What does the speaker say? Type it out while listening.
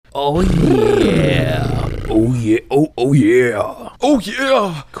Oh yeah. Oh yeah. Oh yeah. Oh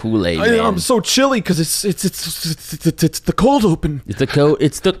yeah. Kool-Aid man. I'm so chilly because it's the cold open. It's the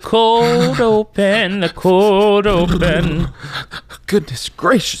cold open. The cold open. Goodness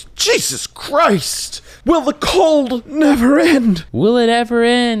gracious, Jesus Christ! Will the cold never end? Will it ever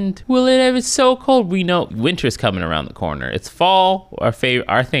end? Will it ever? It's so cold. We know winter's coming around the corner. It's fall. Our favorite.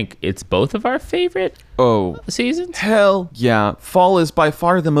 I think it's both of our favorite seasons. Hell yeah. Fall is by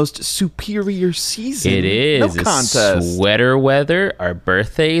far the most superior season. It is. No It's contest. sweater weather. Our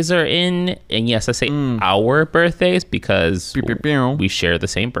birthdays are in. And yes, I say our birthdays because we share the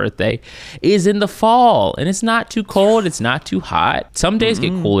same birthday. Is in the fall. And it's not too cold. It's not too hot. Some days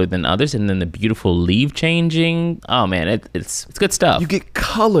get cooler than others. And then the beautiful leaf changing. Oh man, it's good stuff. You get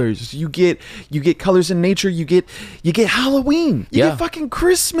colors. You get colors in nature. You get Halloween. You get fucking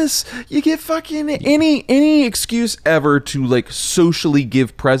Christmas. You get fucking any excuse ever to like socially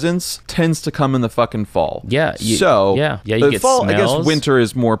give presents tends to come in the fucking fall. Yeah. You get fall. smells. I guess winter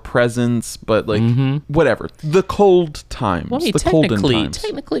is more presents, but like whatever. The cold times. Well, I mean, the colden times.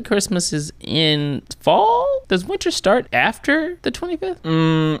 technically Christmas is in fall. Does winter start after the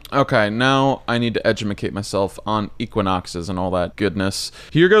 25th? Okay, now I need to educate myself on equinoxes and all that goodness.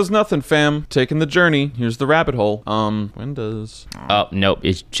 Here goes nothing, fam. Taking the journey. Here's the rabbit hole. When does? Oh nope,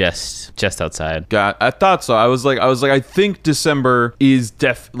 it's just outside. I thought so. I was like, I think December is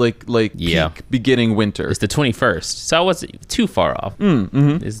peak beginning winter. It's the 21st, so I wasn't too far off.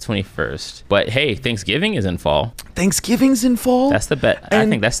 It's the 21st, but hey, Thanksgiving is in fall. Thanksgiving's in fall. That's the I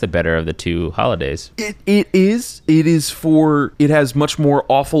think that's the better of the two holidays. It is. It has much more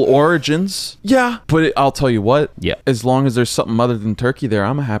awful origins. Yeah, but I'll tell you what. Yeah. As long as there's something other than turkey there,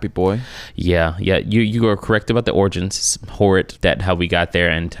 I'm a happy boy. Yeah. You are correct about the origins. It's horrid that how we got there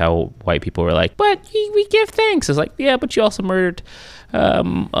and how white people were like, but we give thanks. It's like, yeah, but you also murdered.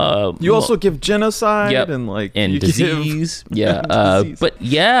 You also give genocide and disease. But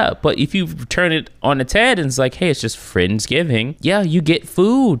if you turn it on its head and it's like, hey, it's just Friendsgiving. Yeah, you get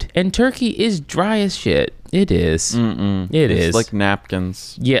food, and turkey is dry as shit. It is. It's like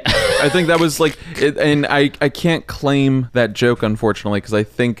napkins. Yeah. I think that was like, and I can't claim that joke, unfortunately, because I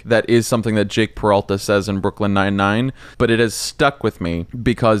think that is something that Jake Peralta says in Brooklyn Nine-Nine, but it has stuck with me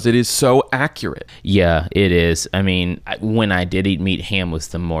because it is so accurate. Yeah, it is. I mean, when I did eat meat, ham was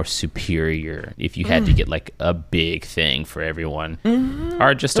the more superior if you had to get like a big thing for everyone.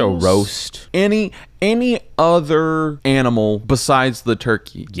 Or just a roast. Any other animal besides the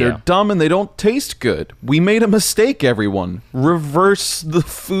turkey. They're dumb and they don't taste good. We made a mistake, everyone. Reverse the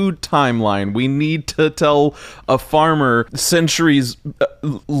food timeline. We need to tell a farmer centuries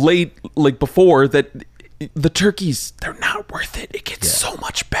late, like before, that the turkeys, they're not worth it. It gets so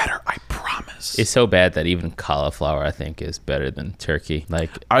much better, I promise. It's so bad that even cauliflower, I think, is better than turkey. Like,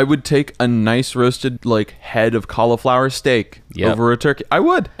 I would take a nice roasted like head of cauliflower steak over a turkey. I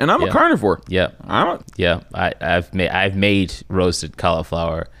would, and I'm a carnivore. I've made roasted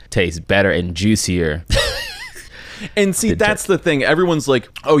cauliflower taste better and juicier. And see, that's the thing. Everyone's like,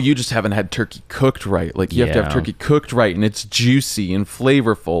 oh, you just haven't had turkey cooked right. Like, you have to have turkey cooked right, and it's juicy and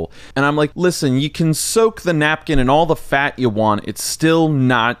flavorful. And I'm like, listen, you can soak the napkin in all the fat you want. It's still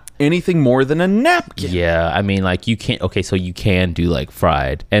not anything more than a napkin. Yeah, I mean, like, you can't, so you can do, like,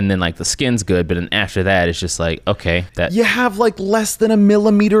 fried. And then, like, the skin's good, but then after that, it's just like, okay. That you have, like, less than a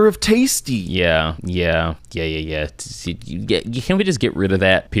millimeter of tasty. Yeah. Can we just get rid of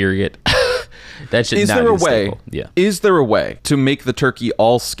that, period? That should not be staple. Yeah. Is there a way to make the turkey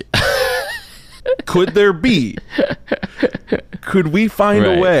all skin? Could there be? Could we find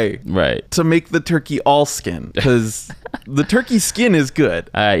a way to make the turkey all skin? Because the turkey skin is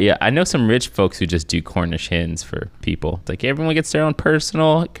good. I know some rich folks who just do Cornish hens for people. It's like everyone gets their own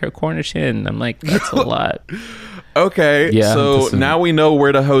personal Cornish hen. I'm like, that's a lot. Okay, so now we know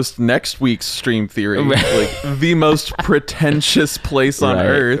where to host next week's Stream Theory, like the most pretentious place on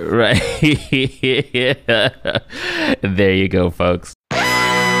earth. Right. There you go, folks.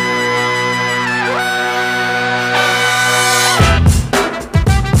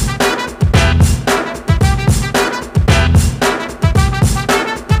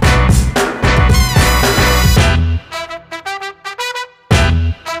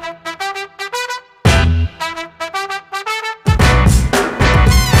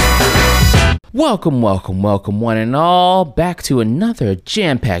 Welcome, one and all, back to another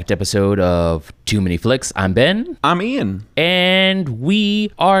jam-packed episode of Too Many Flicks. I'm Ben. I'm Ian. And we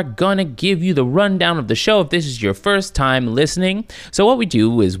are gonna give you the rundown of the show if this is your first time listening. So what we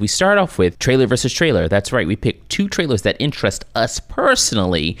do is we start off with trailer versus trailer. That's right, we pick two trailers that interest us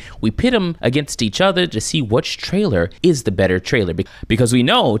personally. We pit them against each other to see which trailer is the better trailer, because we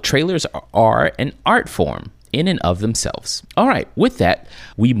know trailers are an art form in and of themselves. All right, with that,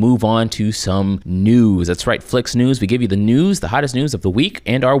 we move on to some news. That's right, Flicks News. We give you the news, the hottest news of the week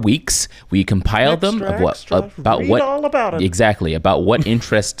and our weeks. We compile them of what about what all about it. Exactly, about what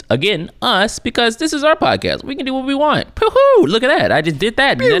interests again us, because this is our podcast. We can do what we want. Pooh-hoo, look at that. I just did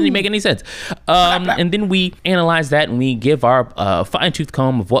that. That didn't make any sense. And then we analyze that and we give our fine-tooth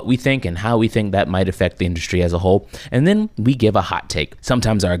comb of what we think and how we think that might affect the industry as a whole. And then we give a hot take.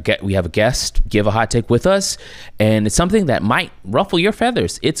 Sometimes we have a guest give a hot take with us, and it's something that might ruffle your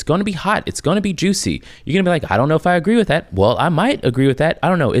feathers. It's going to be hot. It's going to be juicy. You're going to be like, I don't know if I agree with that. Well, I might agree with that. I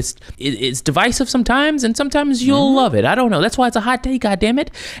don't know. It's divisive sometimes, and sometimes you'll love it. I don't know. That's why it's a hot take, goddammit.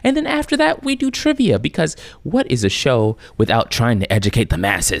 And then after that, we do trivia, because what is a show without trying to educate the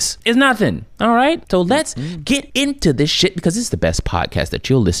masses? It's nothing. All right? So let's get into this shit, because this is the best podcast that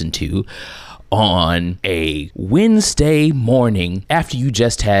you'll listen to on a Wednesday morning after you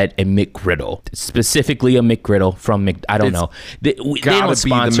just had a McGriddle, specifically a McGriddle from I don't know. They don't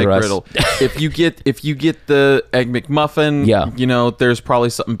sponsor us. if you get the Egg McMuffin, yeah, you know, there's probably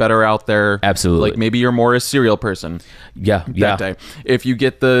something better out there. Absolutely. Like maybe you're more a cereal person. Yeah. That day. If you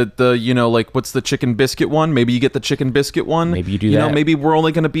get the you know, like, what's the chicken biscuit one? Maybe you get the chicken biscuit one. Maybe you do that. You know, maybe we're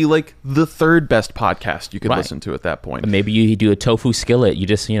only going to be like the third best podcast you could listen to at that point. Maybe you do a tofu skillet. You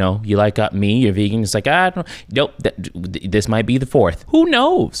just, you know, you like me. You're vegan. It's like, nope, this might be the fourth. Who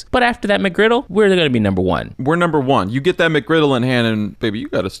knows? But after that McGriddle, we're going to be number one. We're number one. You get that McGriddle in hand, and baby, you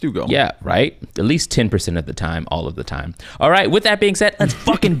got a stew going. Yeah, right? At least 10% of the time, all of the time. All right, with that being said, let's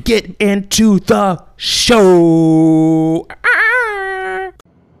fucking get into the show.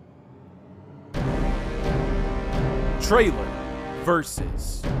 Trailer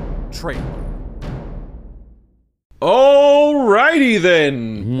versus trailer. Alrighty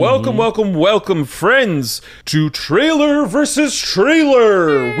then. Welcome, friends, to Trailer versus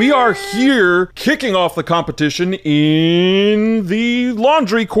Trailer. We are here kicking off the competition in the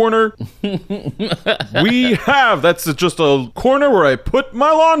laundry corner. We have, that's just a corner where I put my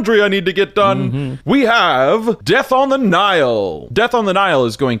laundry I need to get done. We have Death on the Nile. Death on the Nile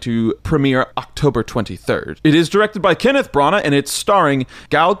is going to premiere October 23rd. It is directed by Kenneth Branagh, and it's starring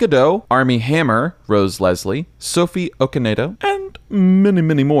Gal Gadot, Armie Hammer, Rose Leslie, Sophie Okonedo, and many,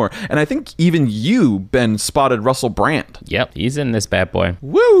 many more. And I think even you, Ben, spotted Russell Brand. Yep, he's in this bad boy.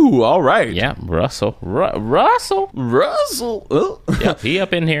 Woo! All right. Yeah, Russell. Yep, he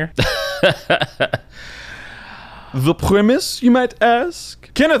up in here. The premise, you might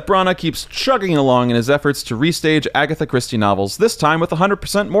ask? Kenneth Branagh keeps chugging along in his efforts to restage Agatha Christie novels, this time with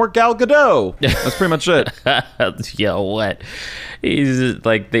 100% more Gal Gadot. That's pretty much it. Yo, what? He's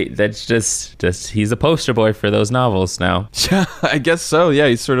like, that's just he's a poster boy for those novels now. Yeah, I guess so. Yeah,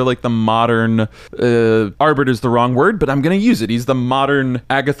 he's sort of like the modern, arbiter's the wrong word, but I'm going to use it. He's the modern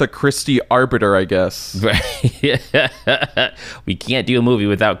Agatha Christie arbiter, I guess. Right. We can't do a movie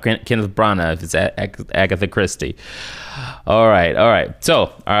without Kenneth Branagh if it's Agatha Christie. All right. So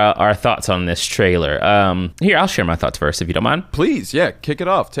our thoughts on this trailer. Here, I'll share my thoughts first, if you don't mind. Please, yeah, kick it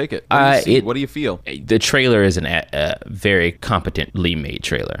off. Take it. What do you feel? The trailer is a very competently made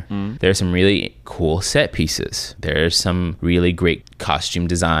trailer. There's some really cool set pieces. There's some really great costume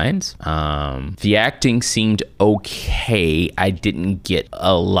designs. The acting seemed okay. I didn't get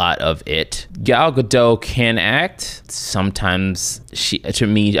a lot of it. Gal Gadot can act. Sometimes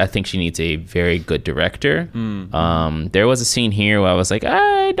I think she needs a very good director. There was a scene here where I was like,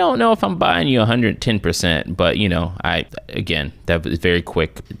 I don't know if I'm buying you 110%, but you know, that was very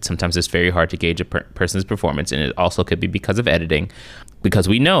quick. Sometimes it's very hard to gauge a person's performance, and it also could be because of editing. Because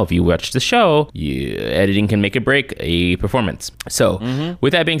we know if you watch the show, editing can make or break a performance. So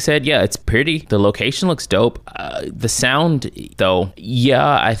with that being said, yeah, it's pretty. The location looks dope. The sound, though,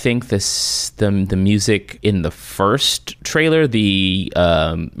 yeah, I think the music in the first trailer, the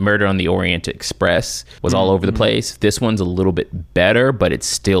Murder on the Orient Express, was all over the place. This one's a little bit better, but it's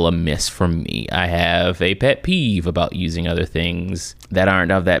still a miss from me. I have a pet peeve about using other things that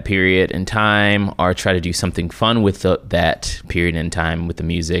aren't of that period in time, or try to do something fun with that period in time time with the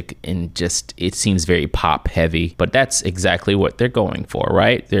music, and just it seems very pop heavy, but that's exactly what they're going for,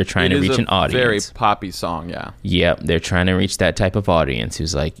 right? They're trying to reach an audience. Very poppy song, yeah. Yep, they're trying to reach that type of audience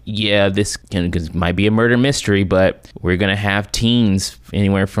who's like, yeah, this might be a murder mystery, but we're gonna have teens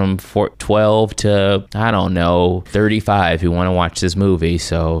anywhere from 12 to, I don't know, 35 who want to watch this movie,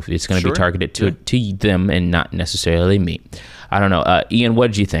 so it's gonna be targeted to them and not necessarily me. I don't know. Ian, what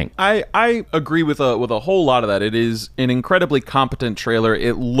did you think? I agree with a whole lot of that. It is an incredibly competent trailer.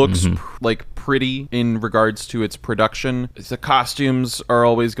 It looks like pretty in regards to its production. The costumes are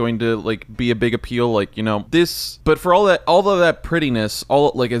always going to like be a big appeal, like, you know, this, but for all of that prettiness,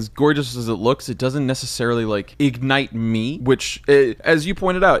 all like as gorgeous as it looks, it doesn't necessarily like ignite me, which as you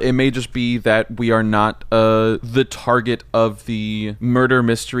pointed out, it may just be that we are not the target of the murder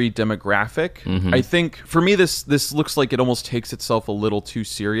mystery demographic. I think for me this looks like it almost takes itself a little too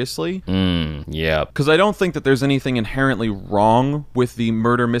seriously. Yeah, because I don't think that there's anything inherently wrong with the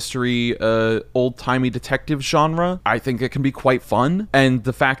murder mystery old-timey detective genre. I think it can be quite fun, and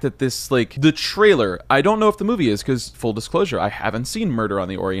the fact that this, like, the trailer, I don't know if the movie is, because full disclosure, I haven't seen Murder on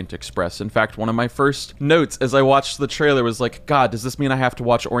the Orient Express. In fact, one of my first notes as I watched the trailer was like, God, does this mean I have to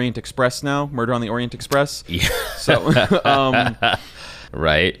watch Orient Express now? Murder on the Orient Express? Yeah. So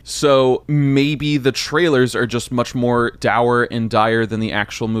right. So maybe the trailers are just much more dour and dire than the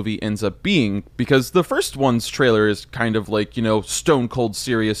actual movie ends up being, because the first one's trailer is kind of like, you know, stone cold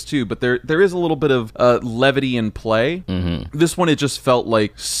serious too, but there is a little bit of levity in play. This one, it just felt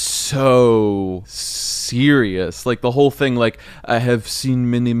like so serious. Like the whole thing, like, I have seen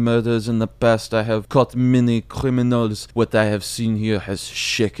many murders in the past, I have caught many criminals. What I have seen here has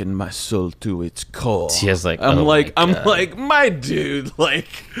shaken my soul to its core. She's like, I'm like, my dude, like,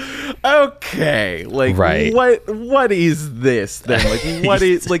 okay, like, right. what is this then? Like, what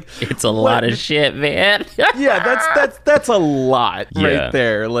is, like, it's a lot of shit, man. Yeah, that's a lot right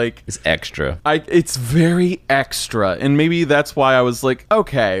there. Like, it's extra. It's very extra, and maybe that's why I was like,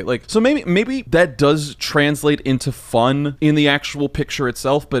 okay, like, so maybe that does translate into fun in the actual picture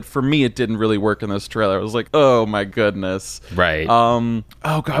itself, but for me, it didn't really work in this trailer. I was like, oh my goodness. Right. Oh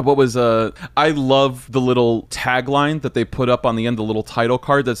God, what was I love the little tagline that they put up on the end, the little title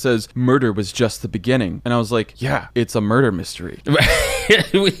card that says "Murder was just the beginning," and I was like, yeah, it's a murder mystery.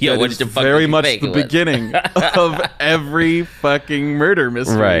 Yeah, what the fuck very much the beginning of every fucking murder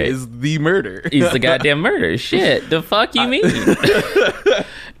mystery. Right. Is the murder. He's the goddamn murder. Shit, the fuck you mean?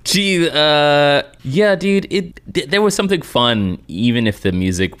 Gee, yeah, dude, there was something fun, even if the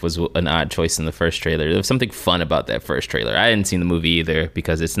music was an odd choice in the first trailer. There was something fun about that first trailer. I hadn't seen the movie either,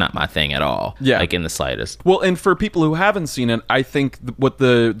 because it's not my thing at all. Yeah. Like, in the slightest. Well, and for people who haven't seen it, I think what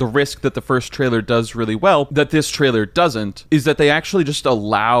the risk that the first trailer does really well, that this trailer doesn't, is that they actually just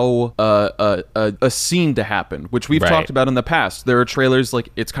allow a scene to happen, which we've talked about in the past. There are trailers, like,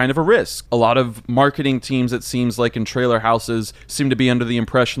 it's kind of a risk. A lot of marketing teams, it seems like, in trailer houses seem to be under the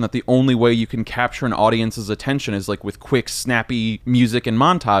impression that the only way you can capture an audience's attention is like with quick, snappy music and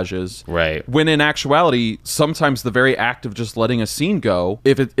montages. Right. When in actuality, sometimes the very act of just letting a scene go,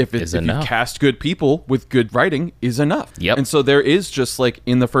 if you cast good people with good writing, is enough. Yep. And so there is, just like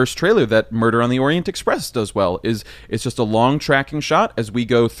in the first trailer that Murder on the Orient Express does well, it's just a long tracking shot as we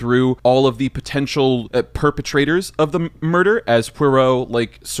go through all of the potential perpetrators of the murder, as Poirot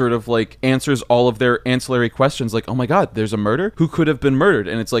like sort of like answers all of their ancillary questions, like, oh my God, there's a murder? Who could have been murdered?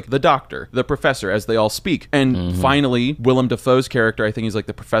 And it's like the doctor, the professor, as they all speak. And finally, Willem Dafoe's character, I think he's like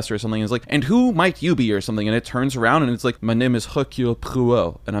the professor or something, is like, and who might you be or something? And it turns around and it's like, my name is Hercule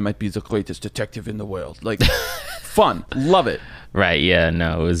Poirot, and I might be the greatest detective in the world. Like, fun. Love it. Right, yeah,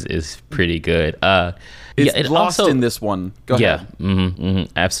 no, it's pretty good. It's lost also in this one. Go ahead. Yeah,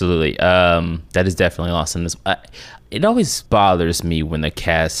 absolutely. That is definitely lost in this. It always bothers me when the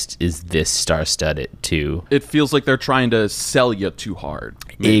cast is this star-studded too. It feels like they're trying to sell you too hard.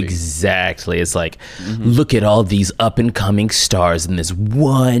 Maybe. Exactly. It's like, look at all these up-and-coming stars in this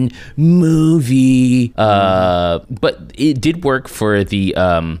one movie. But it did work for the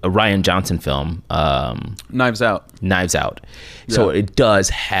Rian Johnson film. Knives Out. So it does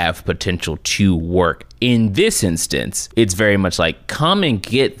have potential to work. In this instance, it's very much like, come and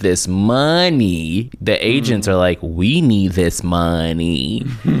get this money. The agents are like, we need this money.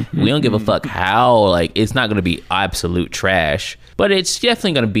 We don't give a fuck how. Like, it's not going to be absolute trash, but it's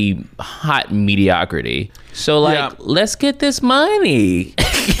definitely going to be hot mediocrity. So, like, let's get this money.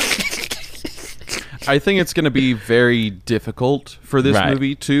 I think it's going to be very difficult for this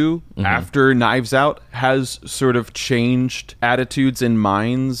movie too, after Knives Out has sort of changed attitudes in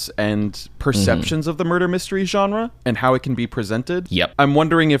minds and perceptions of the murder mystery genre and how it can be presented. Yep. I'm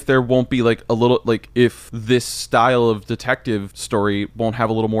wondering if there won't be like a little, like if this style of detective story won't have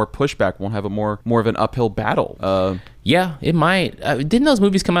a little more pushback, won't have a more of an uphill battle. Yeah, it might. Didn't those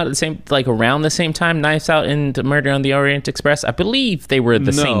movies come out at the same, like around the same time, Knives Out and Murder on the Orient Express? I believe they were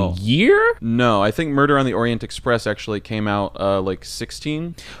the same year. No, I think Murder on the Orient Express actually came out like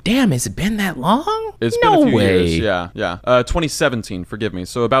 16. Damn, has it been that long? It's been a few years. Yeah. 2017, forgive me.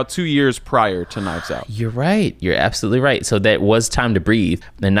 So about 2 years prior to Knives Out. You're right. You're absolutely right. So that was time to breathe.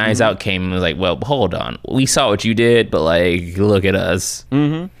 The Knives Out came and was like, well, hold on. We saw what you did, but like, look at us.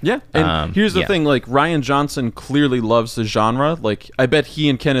 Yeah. And here's the thing, like Rian Johnson clearly loves the genre. Like, I bet he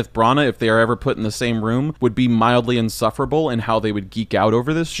and Kenneth Branagh, if they are ever put in the same room, would be mildly insufferable in how they would geek out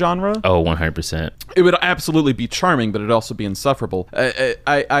over this genre. Oh, 100%. It would absolutely be charming, but it'd also be insufferable.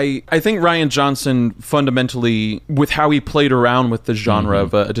 I think Rian Johnson fundamentally, with how he played around with the genre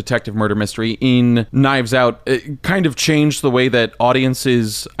of a detective murder mystery in Knives Out, it kind of changed the way that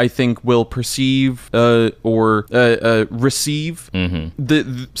audiences, I think, will perceive or receive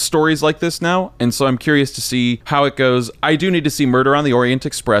the stories like this now. And so I'm curious to see how it goes. I do need to see Murder on the Orient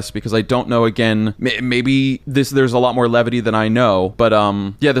Express because I don't know, again, maybe there's a lot more levity than I know. But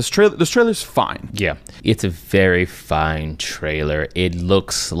yeah, this trailer's fine. Yeah, it's a very fine trailer. It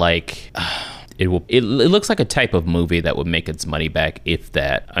looks like it looks like a type of movie that would make its money back, if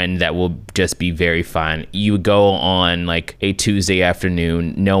that, and that will just be very fine. You would go on like a Tuesday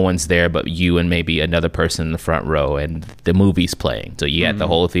afternoon, no one's there but you and maybe another person in the front row, and the movie's playing, so you got the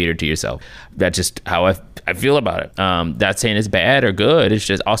whole theater to yourself. That's just how I feel about it. Not saying it's bad or good. It's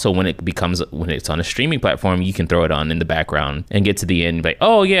just also when it's on a streaming platform, you can throw it on in the background and get to the end, like,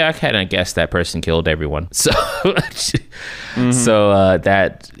 oh yeah, I kind of guessed that person killed everyone. So, so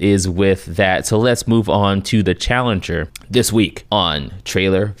that is with that. So let's move on to the challenger this week on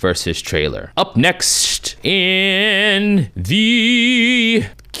Trailer versus Trailer. Up next in the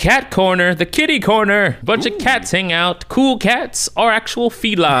cat corner, the kitty corner, bunch of cats hang out, cool cats or actual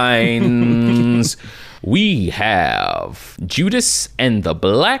felines. We have Judas and the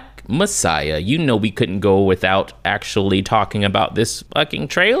Black Messiah. You know we couldn't go without actually talking about this fucking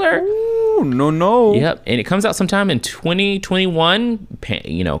trailer. Ooh, no. Yep, and it comes out sometime in 2021.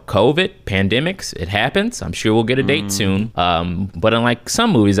 COVID, pandemics, it happens. I'm sure we'll get a date soon. But unlike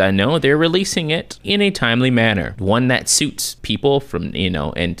some movies I know, they're releasing it in a timely manner. One that suits people from,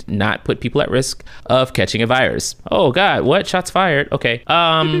 and not put people at risk of catching a virus. Oh God, what? Shots fired. Okay.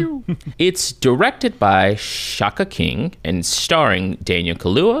 It's directed by Shaka King and starring Daniel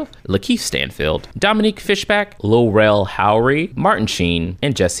Kaluuya, Lakeith Stanfield, Dominique Fishback, Laurel Howery, Martin Sheen,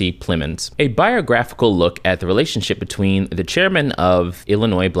 and Jesse Plemons. A biographical look at the relationship between the chairman of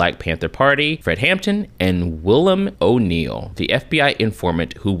Illinois Black Panther Party, Fred Hampton, and Willem O'Neill, the FBI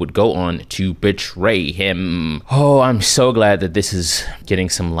informant who would go on to betray him. Oh, I'm so glad that this is getting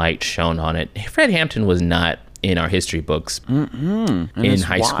some light shown on it. Fred Hampton was not in our history books in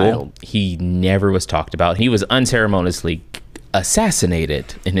high school. He never was talked about. He was unceremoniously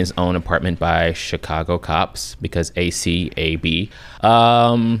assassinated in his own apartment by Chicago cops because ACAB.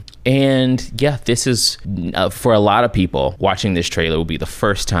 And yeah, this is for a lot of people watching this trailer will be the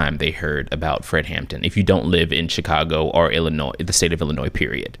first time they heard about Fred Hampton if you don't live in Chicago or Illinois, the state of Illinois,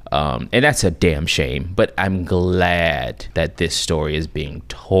 period. And that's a damn shame, but I'm glad that this story is being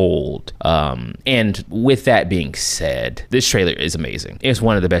told. And with that being said, this trailer is amazing. It's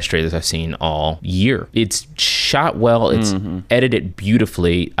one of the best trailers I've seen all year. It's shot well. It's edited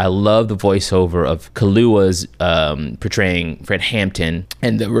beautifully. I love the voiceover of Kaluuya's portraying Fred Hampton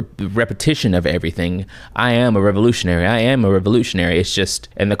and the repetition of everything. I am a revolutionary. I am a revolutionary. It's just,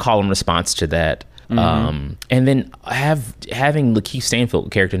 and the call and response to that. And then having Lakeith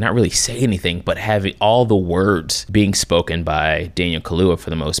Stanfield character not really say anything, but having all the words being spoken by Daniel Kaluuya for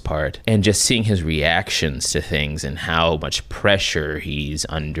the most part, and just seeing his reactions to things and how much pressure he's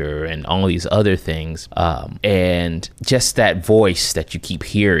under and all these other things, and just that voice that you keep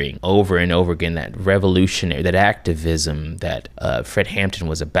hearing over and over again, that revolutionary, that activism that Fred Hampton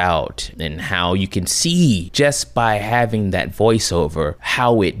was about, and how you can see just by having that voiceover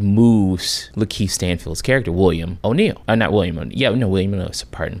how it moves Lakeith Stanfield's character, William O'Neill. Not William O'Neill. Yeah, no, William O'Neill,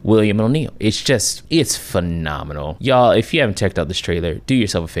 pardon. William O'Neill. It's phenomenal. Y'all, if you haven't checked out this trailer, do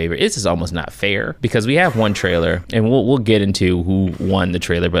yourself a favor. This is almost not fair because we have one trailer, and we'll get into who won the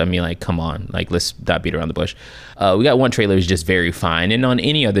trailer, but I mean, like, come on. Like, let's not beat around the bush. We got one trailer is just very fine, and on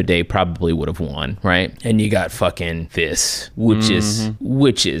any other day probably would have won, right? And you got fucking this, which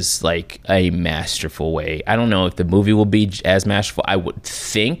is like a masterful way. I don't know if the movie will be as masterful. I would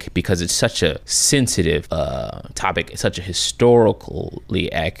think, because it's such a sensitive topic, it's such a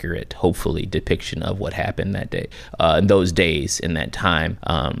historically accurate, hopefully, depiction of what happened that day, in those days, in that time.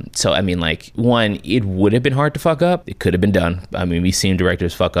 So I mean, like, one, it would have been hard to fuck up. It could have been done. I mean, we've seen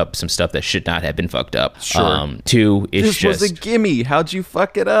directors fuck up some stuff that should not have been fucked up. Sure. Two, it's this was a gimme. How'd you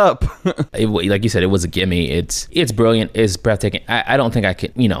fuck it up? Like you said, it was a gimme. It's brilliant. It's breathtaking. I don't think I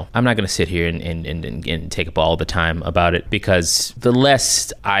can, I'm not going to sit here and take up all the time about it, because the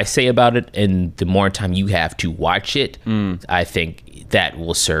less I say about it and the more time you have to watch it, I think that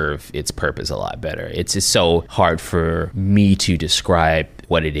will serve its purpose a lot better. It's just so hard for me to describe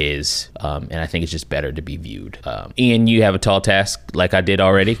what it is, and I think it's just better to be viewed. Ian, you have a tall task, like I did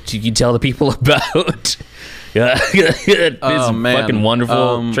already. You tell the people about this fucking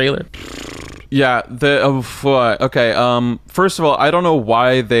wonderful trailer. Yeah, okay, first of all, I don't know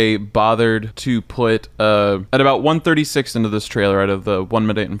why they bothered to put, at about 1:36 into this trailer, out of the 1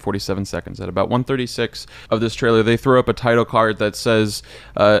 minute and 47 seconds, at about 1:36 of this trailer, they throw up a title card that says,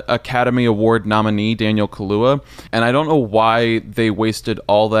 Academy Award nominee Daniel Kaluuya, and I don't know why they wasted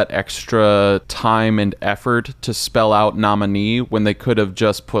all that extra time and effort to spell out nominee when they could have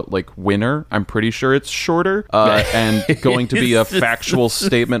just put, like, winner. I'm pretty sure it's shorter, and going to be a factual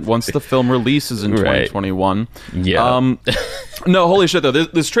statement once the film releases in 2021. Yeah. No, holy shit though.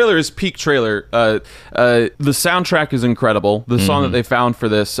 This trailer is peak trailer. The soundtrack is incredible. The song that they found for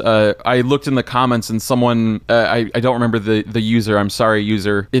this, I looked in the comments and someone, I don't remember the user. I'm sorry,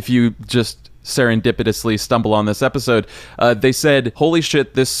 user. If you just serendipitously stumble on this episode, they said, holy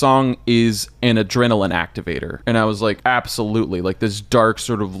shit, this song is an adrenaline activator. And I was like, absolutely. Like, this dark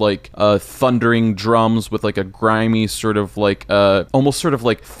sort of like thundering drums with like a grimy sort of like almost sort of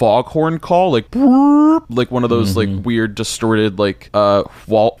like foghorn call, like one of those like weird distorted like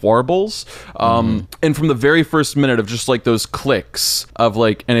warbles. And from the very first minute of just like those clicks of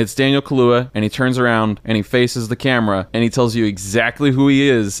like, and it's Daniel Kaluuya, and he turns around and he faces the camera and he tells you exactly who he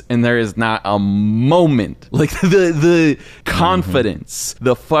is, and there is not a moment, like the confidence,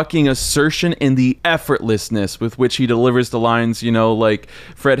 the fucking assertion, and the effortlessness with which he delivers the lines, like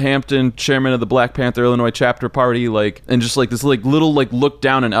Fred Hampton, chairman of the Black Panther Illinois chapter party, like, and just like this like little like look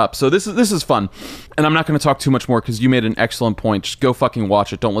down and up. So this is fun, and I'm not going to talk too much more because you made an excellent point. Just go fucking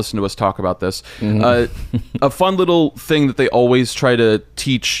watch it. Don't listen to us talk about this. A fun little thing that they always try to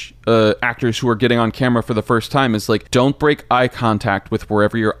teach actors who are getting on camera for the first time is like, don't break eye contact with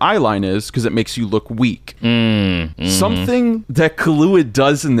wherever your eye line is, because it makes you look weak. Something that Kaluuya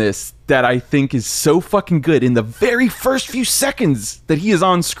does in this that I think is so fucking good in the very first few seconds that he is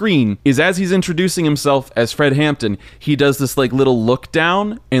on screen is, as he's introducing himself as Fred Hampton, he does this like little look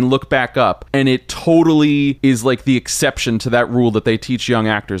down and look back up, and it totally is like the exception to that rule that they teach young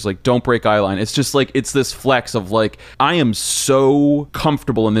actors, like, don't break eye line. It's just like, it's this flex of like, I am so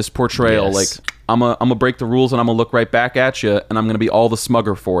comfortable in this portrayal. Yes. Like, I'm gonna break the rules and I'm gonna look right back at you, and I'm gonna be all the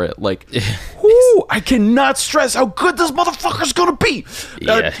smugger for it. Like, whoo, I cannot stress how good this motherfucker's gonna be.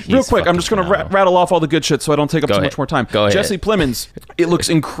 Real quick, I'm just gonna rattle off all the good shit so I don't take up too much more time. Jesse Plemons, it looks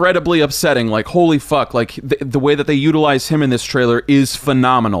incredibly upsetting. Like, holy fuck, like the way that they utilize him in this trailer is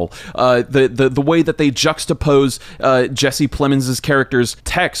phenomenal. The way that they juxtapose Jesse Plemons' character's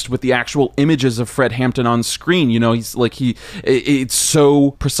text with the actual images of Fred Hampton on screen. He's like, it's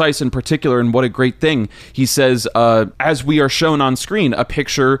so precise and particular, and what a great thing. He says, as we are shown on screen, a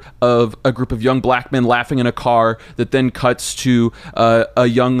picture of a group of young black men laughing in a car that then cuts to a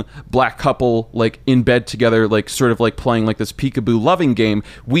young black couple like in bed together, like sort of like playing like this peekaboo loving game.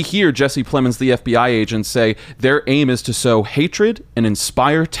 We hear Jesse Plemons, the FBI agent, say their aim is to sow hatred and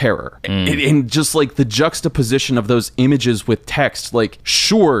inspire terror. And just like the juxtaposition of those images with text, like,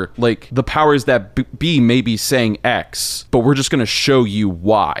 sure, like the powers that be may be saying X, but we're just going to show you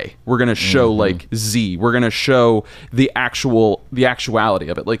Y. We're going to show like Z. We're going to show the actuality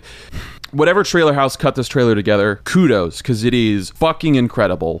of it. Like, whatever trailer house cut this trailer together, kudos, because it is fucking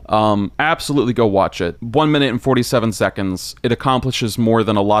incredible. Absolutely go watch it. 1 minute and 47 seconds. It accomplishes more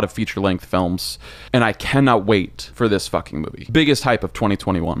than a lot of feature-length films, and I cannot wait for this fucking movie. Biggest hype of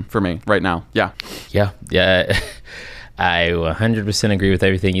 2021 for me right now. Yeah. I 100% agree with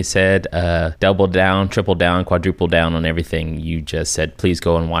everything you said. Double down, triple down, quadruple down on everything you just said. Please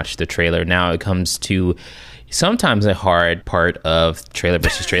go and watch the trailer. Now it comes to sometimes a hard part of trailer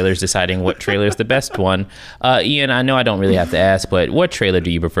versus trailers, deciding what trailer is the best one. Ian, I know I don't really have to ask, but what trailer do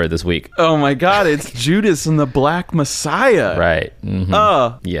you prefer this week? Oh my God, it's Judas and the Black Messiah. Right.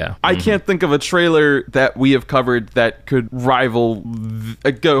 Mm-hmm. Yeah. I can't think of a trailer that we have covered that could rival.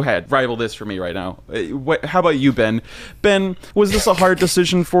 Go ahead, rival this for me right now. How about you, Ben? Ben, was this a hard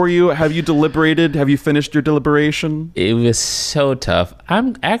decision for you? Have you deliberated? Have you finished your deliberation? It was so tough.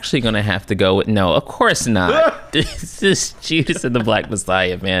 I'm actually going to have to go with no, of course not. This is Judas and the Black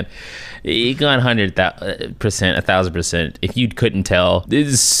Messiah, man. You gone 100%, 1,000%. If you couldn't tell, this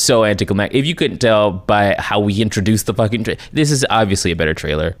is so anticlimactic. If you couldn't tell by how we introduced the fucking trailer, this is obviously a better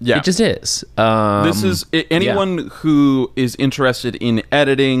trailer. Yeah, it just is. This is anyone who is interested in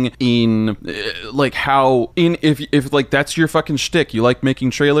editing, in like how if like that's your fucking shtick. You like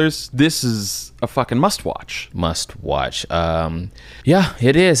making trailers. This is a fucking must watch. Yeah,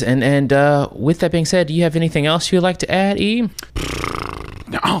 it is. And with that being said, do you have anything else you'd like to add, E?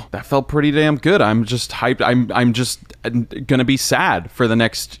 No, that felt pretty damn good. I'm just hyped. I'm just gonna be sad for the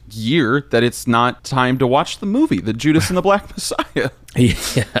next year that it's not time to watch the movie, The Judas and the Black Messiah.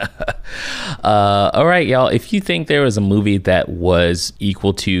 Yeah. All right, y'all. If you think there was a movie that was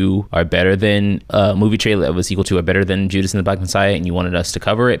equal to or better than a movie trailer that was equal to or better than Judas and the Black Messiah, and you wanted us to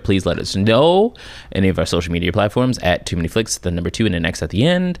cover it, please let us know. Any of our social media platforms at Too Many Flicks, the number 2 and an X at the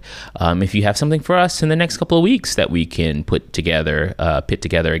end. If you have something for us in the next couple of weeks that we can put together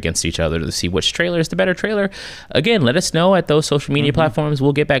against each other to see which trailer is the better trailer, again, let us know at those social media platforms.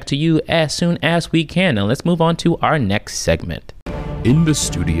 We'll get back to you as soon as we can. Now let's move on to our next segment. In the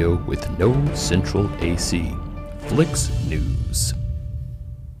studio with no central AC, Flicks News.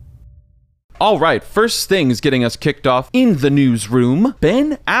 All right, first things getting us kicked off in the newsroom.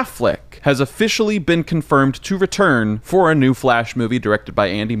 Ben Affleck has officially been confirmed to return for a new Flash movie directed by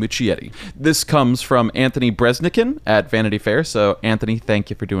Andy Muschietti. This comes from Anthony Bresnikan at Vanity Fair. So, Anthony, thank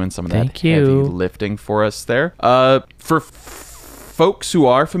you for doing some of that heavy lifting for us there. For folks who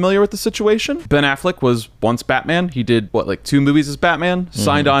are familiar with the situation, Ben Affleck was once Batman. He did, 2 movies as Batman,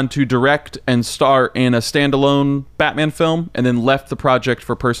 signed on to direct and star in a standalone Batman film, and then left the project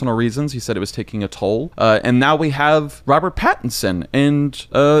for personal reasons. He said it was taking a toll. And now we have Robert Pattinson and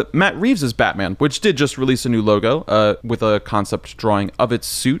Matt Reeves as Batman, which did just release a new logo with a concept drawing of its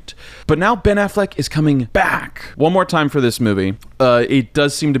suit. But now Ben Affleck is coming back one more time for this movie. It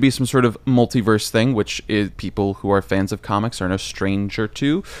does seem to be some sort of multiverse thing, which is people who are fans of comics are no stranger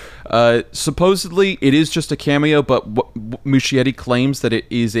to. Supposedly, it is just a cameo, but Muschietti claims that it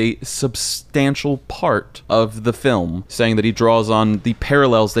is a substantial part of the film, saying that he draws on the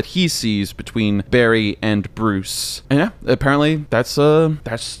parallels that he sees between Barry and Bruce. And yeah, apparently that's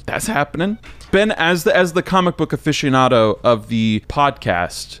happening. Ben, as the comic book aficionado of the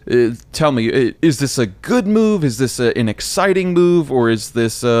podcast, tell me, is this a good move? Is this an exciting move, or is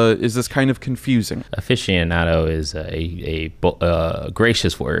this kind of confusing? Aficionado is a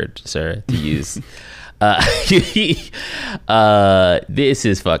gracious word, sir, to use. This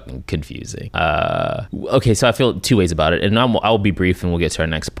is fucking confusing. Okay, so I feel 2 ways about it, and I'll be brief and we'll get to our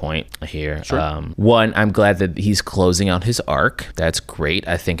next point here. Sure. One, I'm glad that he's closing out his arc. That's great.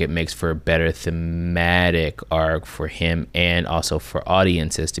 I think it makes for a better thematic arc for him and also for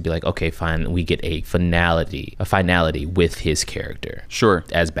audiences to be like, okay, fine, we get a finality with his character. Sure.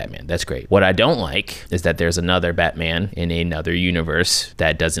 As Batman. That's great. What I don't like is that there's another Batman in another universe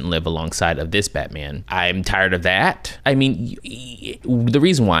that doesn't live alongside of this Batman. I'm tired of that. I mean, the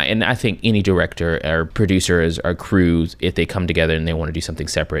reason why, and I think any director or producers or crews, if they come together and they want to do something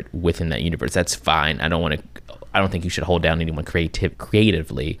separate within that universe, that's fine. I don't think you should hold down anyone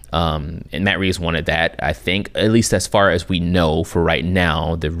creatively. And Matt Reeves wanted that. I think, at least as far as we know for right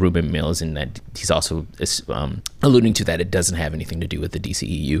now, the Ruben Mills, and that he's also alluding to that it doesn't have anything to do with the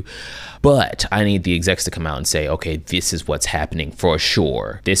DCEU. But I need the execs to come out and say, okay, this is what's happening for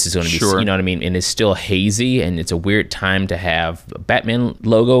sure. This is going to be, you know what I mean? And it's still hazy, and it's a weird time to have Batman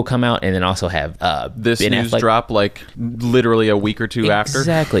logo come out and then also have this Ben news Affleck drop literally a week or two after.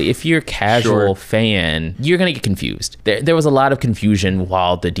 Exactly. If you're a casual fan, you're going to get confused. There was a lot of confusion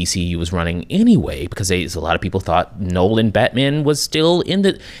while the DCU was running anyway, because a lot of people thought Nolan Batman was still in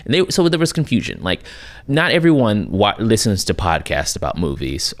the, so there was confusion. Like, not everyone listens to podcasts about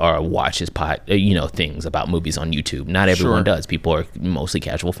movies or watches things about movies on YouTube. Not everyone does. People are mostly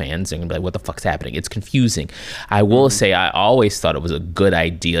casual fans and be like, what the fuck's happening? It's confusing. I will say I always thought it was a good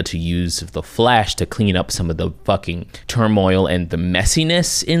idea to use the Flash to clean up some of the fucking turmoil and the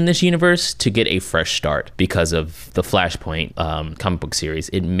messiness in this universe to get a fresh start, because because of the Flashpoint comic book series,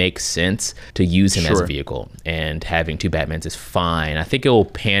 it makes sense to use him as a vehicle, and having two Batmans is fine. I think it will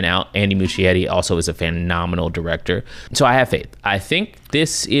pan out. Andy Muschietti also is a phenomenal director, so I have faith. I think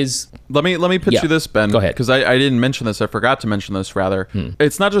this is... Let me pitch you this, Ben. Go ahead. Because I didn't mention this. I forgot to mention this, rather.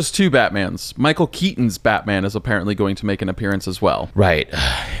 It's not just two Batmans. Michael Keaton's Batman is apparently going to make an appearance as well. Right.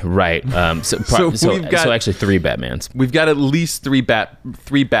 So actually three Batmans. We've got at least three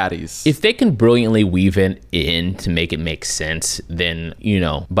baddies. If they can brilliantly weave it in to make it make sense, then,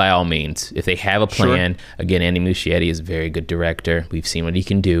 by all means. If they have a plan, again, Andy Muschietti is a very good director. We've seen what he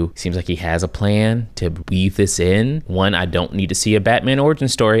can do. Seems like he has a plan to weave this in. One, I don't need to see a Batman origin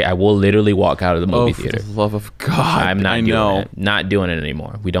story. I will literally walk out of the movie theater. For the love of God. I'm not doing it. Not doing it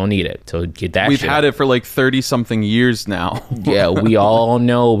anymore. We don't need it. So get that We've shit had out. it for like 30-something years now. Yeah, we all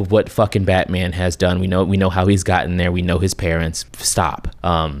know what fucking Batman has done. We know how he's gotten there. We know his parents. Stop.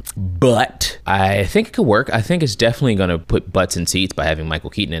 But I think it could work. I think it's definitely going to put butts in seats by having Michael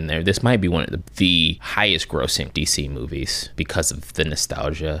Keaton in there. This might be one of the highest grossing DC movies because of the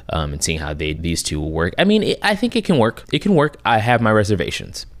nostalgia and seeing how these two will work. I mean, I think it can work. It can work. I have my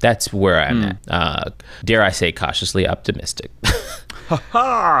reservations. That's where I'm at. Dare I say cautiously optimistic. So,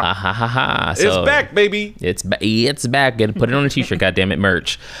 it's back, baby. It's back. Gonna put it on a t-shirt. Goddamn it,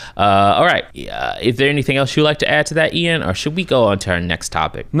 merch. All right. Is there anything else you'd like to add to that, Ian, or should we go on to our next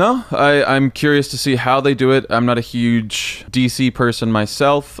topic? No, I'm curious to see how they do it. I'm not a huge DC person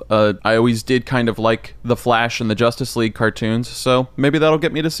myself. I always did kind of like the Flash and the Justice League cartoons, so maybe that'll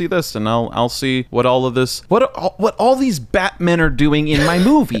get me to see this, and I'll see what all of this, what all these Batmen are doing in my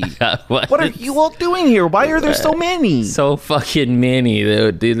movie. What are you all doing here? Why are there so many? So fucking many.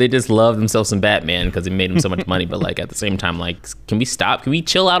 They just love themselves some Batman because it made them so much money. But like at the same time, like, can we stop? Can we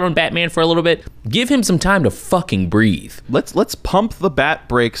chill out on Batman for a little bit? Give him some time to fucking breathe. Let's pump the bat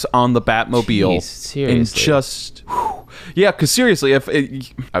brakes on the Batmobile. Jeez, seriously. And just... Yeah, because seriously,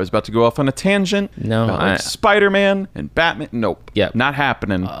 I was about to go off on a tangent. No, like Spider-Man and Batman. Nope. Yeah, not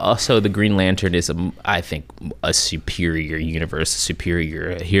happening. Also, the Green Lantern is, I think, a superior universe, a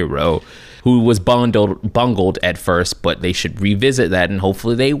superior hero who was bungled at first, but they should revisit that, and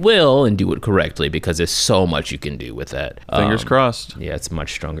hopefully they will and do it correctly because there's so much you can do with that. Fingers crossed. Yeah, it's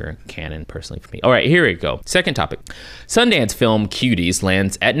much stronger canon, personally, for me. All right, here we go. Second topic. Sundance film Cuties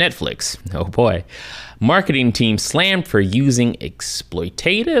lands at Netflix. Oh, boy. Marketing team slammed for using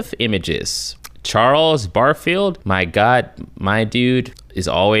exploitative images. Charles Barfield, my God, my dude, is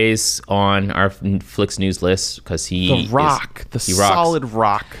always on our Flix news list because he solid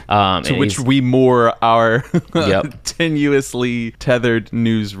rock to which we moor our tenuously tethered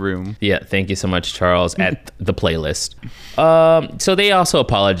newsroom. Yeah, thank you so much, Charles, at the playlist. So they also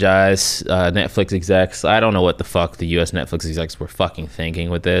apologize, Netflix execs. I don't know what the fuck the US Netflix execs were fucking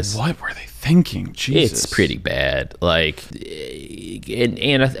thinking with this. What were they thinking? Jesus. It's pretty bad. Like,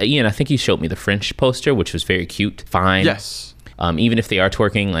 and I think you showed me the French poster, which was very cute. Fine. Yes. Even if they are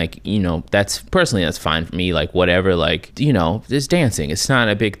twerking, like, that's fine for me. Like, whatever, like, there's dancing. It's not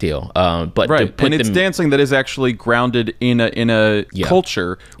a big deal. But right, and it's dancing that is actually grounded in a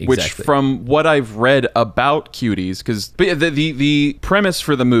culture, which from what I've read about Cuties, because the premise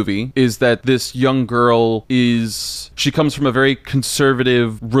for the movie is that this young girl she comes from a very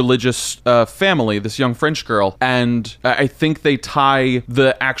conservative religious family, this young French girl, and I think they tie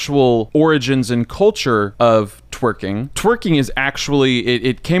the actual origins and culture of twerking. Twerking is actually,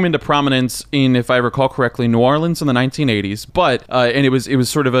 it came into prominence in, if I recall correctly, New Orleans in the 1980s, but and it was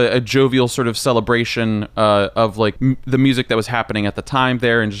sort of a jovial sort of celebration of like the music that was happening at the time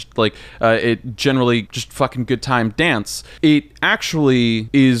there, and just like it generally just fucking good time dance. It actually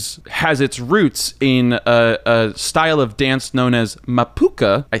has its roots in a style of dance known as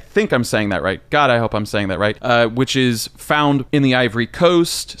mapuka. I think I'm saying that right. God, I hope I'm saying that right. Which is found in the Ivory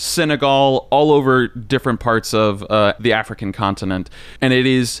Coast, Senegal, all over different parts of the African continent, and it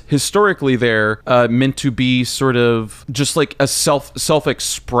is historically there meant to be sort of just like a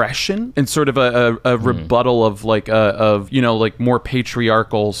self-expression and sort of a rebuttal of like like more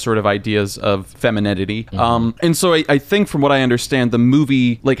patriarchal sort of ideas of femininity. And so I think from what I understand, the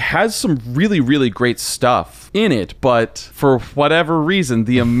movie like has some really, really great stuff in it, but for whatever reason,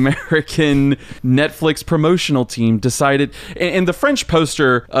 the American Netflix promotional team decided, and the French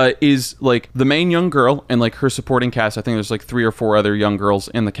poster is like the main young girl and like her supporting cast. I think there's like 3 or 4 other young girls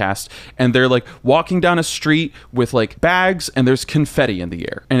in the cast, and they're like walking down a street with like bags, and there's confetti in the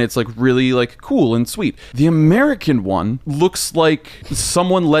air, and it's like really like cool and sweet. The American one looks like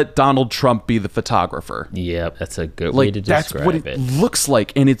someone let Donald Trump be the photographer. Yep, that's a good way to describe that's what it looks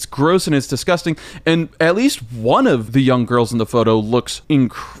like, and it's gross and it's disgusting. And at least one of the young girls in the photo looks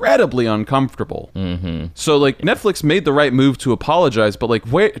incredibly uncomfortable. So like Netflix made the right move to apologize, but like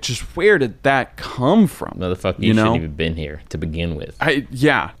where did that come from? Motherfucker, you shouldn't even been here to begin with.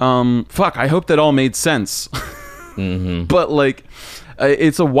 Fuck, I hope that all made sense. But like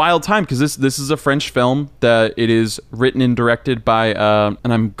it's a wild time because this is a French film that it is written and directed by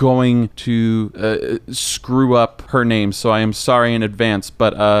and I'm going to screw up her name, so I am sorry in advance,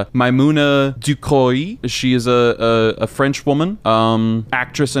 but Maimouna Ducreuil. She is a French woman,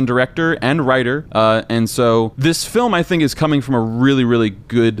 actress and director and writer, and so this film I think is coming from a really, really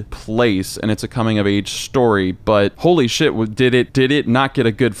good place, and it's a coming of age story. But holy shit, did it not get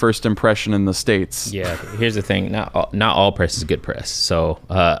a good first impression in the States? Yeah, here's the thing: not all press is good press. So,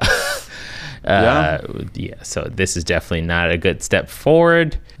 so this is definitely not a good step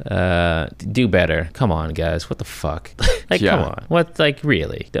forward. Do better. Come on, guys. What the fuck? Come on. What, like,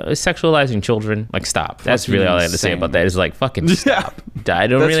 really? Sexualizing children? Like, stop. That's really all I have to say about that. Is like, fucking stop. I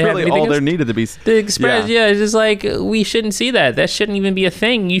don't really have anything all else. there needed to be. The express, it's just like, we shouldn't see that. That shouldn't even be a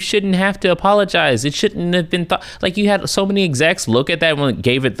thing. You shouldn't have to apologize. It shouldn't have been thought. Like, you had so many execs look at that when it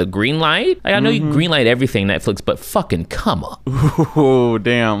gave it the green light. Like, I know you green light everything, Netflix, but fucking come on. Oh,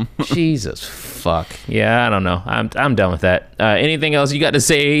 damn. Jesus fuck. Yeah, I don't know. I'm done with that. Anything else you got to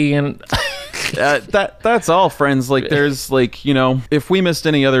say? And that's all, friends. Like, there's like, if we missed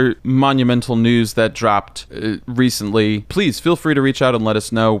any other monumental news that dropped recently, please feel free to reach out and let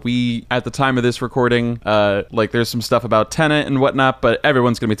us know. We, at the time of this recording, there's some stuff about Tenet and whatnot, but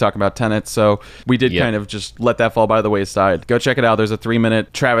everyone's gonna be talking about Tenet, so we did kind of just let that fall by the wayside. Go check it out. There's a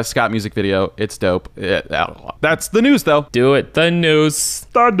 3-minute Travis Scott music video. It's dope. That's the news, though. Do it. The news.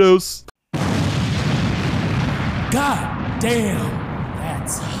 God damn,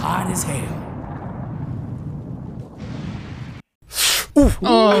 that's hot as hell. Oof.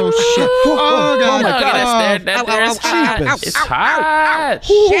 Oh shit! Oh god! Oh my god! That's hot. It's hot.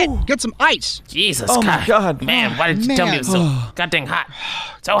 Shit! Get some ice. Jesus! Oh my god! Man, why did you tell me it was so goddamn hot?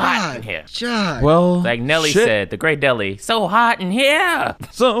 So hot in here. God. Well, like Nelly said, the great Nelly. So hot in here.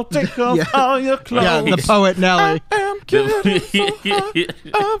 So take off all your clothes. Yeah, the poet Nelly.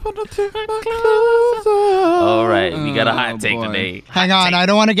 All right, we got a hot take today. Hang on, I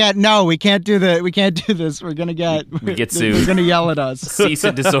don't want to get. No, we can't do this. We're gonna get. We get sued. They're gonna yell at us. Cease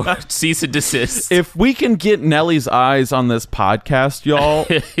and desist. If we can get Nelly's eyes on this podcast, y'all,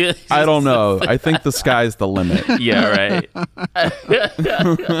 I don't know. I think the sky's the limit. Yeah, right.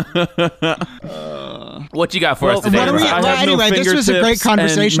 What you got for us today? Anyway, this was a great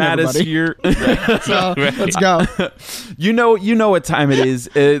conversation, everybody. Here. So let's go. You know what time it is.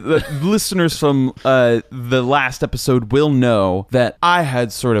 The listeners from the last episode will know that I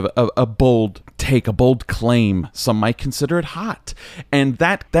had sort of a bold take, a bold claim. Some might consider it hot. And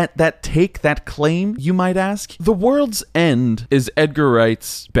that claim, you might ask, The World's End is Edgar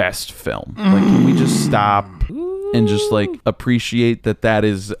Wright's best film. Like, can we just stop and just like appreciate that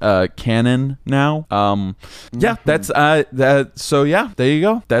is canon now? That's that. So yeah, there you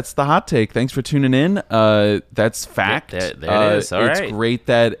go. That's the hot take. Thanks for tuning in. That's fact. There it is. All it's great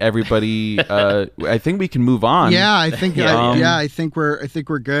that everybody. I think we can move on. Yeah, I think. I think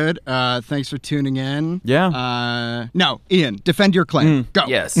we're good. Thanks for tuning in. Yeah. No, Ian, defend your claim. Go.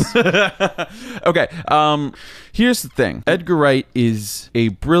 Yes. Okay. Here's the thing. Edgar Wright is a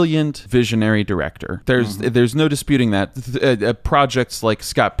brilliant visionary director. There's no disputing that. Projects like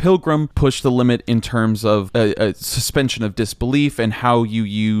Scott Pilgrim push the limit in terms of a suspension of disbelief and how you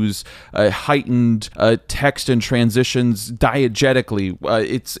use heightened text and transitions diegetically.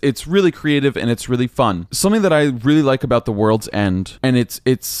 It's really creative and it's really fun. Something that I really like about The World's End, and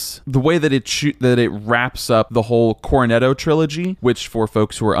it's the way that it wraps up the whole Cornetto trilogy, which for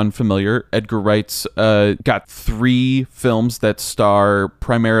folks who are unfamiliar, Edgar Wright's got 3 films that star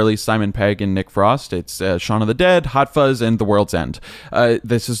primarily Simon Pegg and Nick Frost. It's Shaun of the Dead, Hot Fuzz, and The World's End.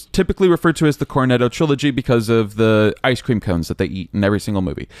 This is typically referred to as the Cornetto trilogy because of the ice cream cones that they eat in every single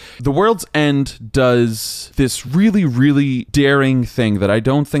movie. The World's End does this really, really daring thing that I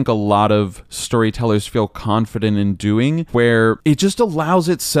don't think a lot of storytellers feel confident in doing, where it just allows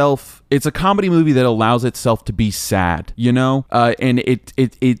itself. It's a comedy movie that allows itself to be sad, and it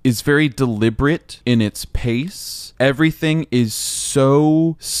is very deliberate in its pace. Everything is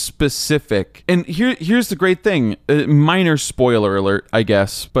so specific. And here's the great thing. Minor spoiler alert, I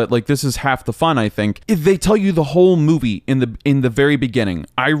guess, but like this is half the fun, I think. If they tell you the whole movie in the very beginning.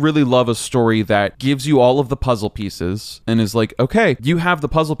 I really love a story that gives you all of the puzzle pieces and is like, okay, you have the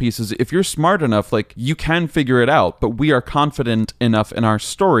puzzle pieces. If you're smart enough, like you can figure it out, but we are confident enough in our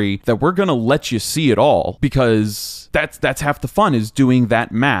story that we're going to let you see it all, because that's half the fun, is doing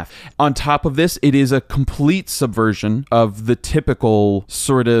that math. On top of this, it is a complete subversion of the typical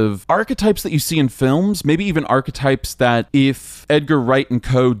sort of archetypes that you see in films, maybe even archetypes that if Edgar Wright and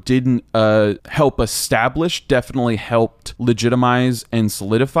co. didn't help establish, definitely helped legitimize and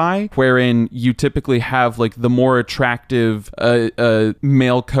solidify, wherein you typically have like the more attractive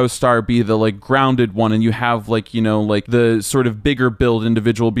male co-star be the like grounded one, and you have like, you know, like the sort of bigger build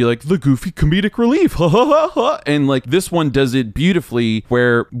individual be like the goofy comedic relief, and like this one does it beautifully,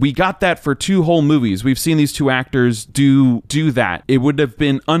 where we got that for 2 whole movies. We've seen these 2 actors do that. It would have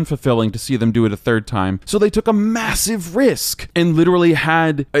been unfulfilling to see them do it a 3rd time, so they took a massive risk and literally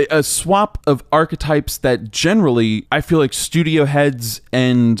had a swap of archetypes that generally I feel like studio heads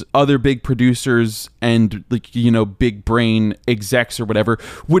and other big producers and like, you know, big brain execs or whatever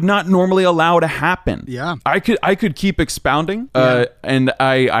would not normally allow to happen. Yeah. I could keep expounding, and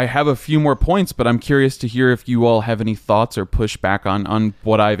I have a few more points, but I'm curious to hear if you all have any thoughts or pushback on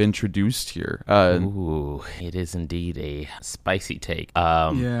what I've introduced here. Ooh, it is indeed a spicy take.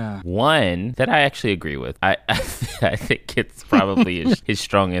 One that I actually agree with. I think it's probably his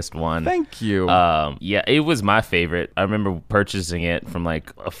strongest one. Thank you. Yeah, it was my favorite. I remember purchasing it from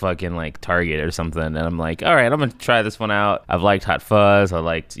like a fucking like Target or something, and I'm like, all right, I'm gonna try this one out. I've liked Hot Fuzz. I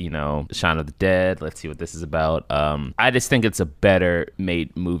liked, you know, Shaun of the Dead. Let's see what this is about. I just think it's a better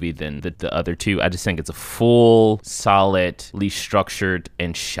made movie than the other 2. I just think it's a full, solidly structured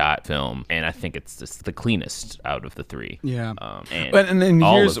and shot film, and I think it's just the cleanest out of the 3. Yeah.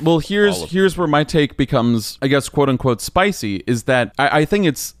 And here's where my take becomes, I guess, quote unquote spicy, is that I think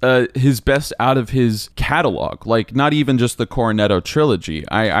it's his best out of his catalog. Like, not even just the Cornetto trilogy.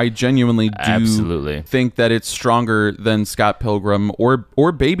 I genuinely do think that it's stronger than Scott Pilgrim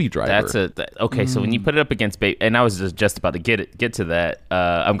or Baby Driver. Okay. So when you put it up against and I was just about to get to that.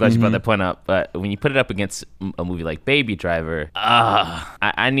 I'm glad you brought that point up. But when you put it up against a movie like Baby Driver,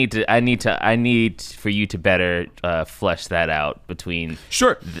 I need for you to better flesh that out between.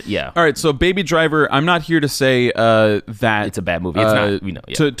 Sure. Yeah. All right. So Baby Driver, I'm not here to say that it's a bad movie. It's not. We know.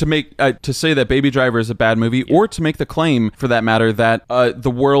 Yeah. To say that Baby Driver is a bad movie, or to make the claim, for that matter, that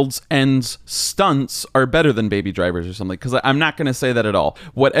The World's End stunts are better than Baby Drivers or something, because I'm not going to say that at all.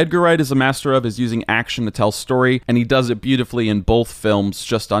 What Edgar Wright is a master of is using action to tell story, and he does it beautifully in both films,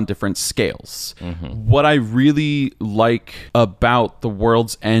 just on different scales. What I really like about The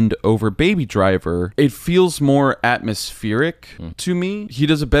World's End over Baby Driver, it feels more atmospheric to me. He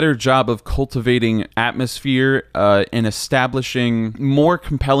does a better job of cultivating atmosphere and establishing more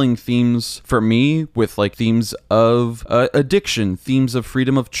compelling themes for me, with like themes of addiction, themes of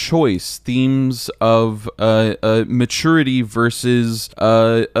freedom of choice, themes of maturity versus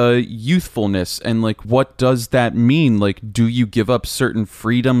youthfulness, and like what does that mean? Like, do you give up certain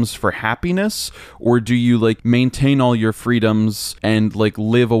freedoms for happiness, or do you like maintain all your freedoms and like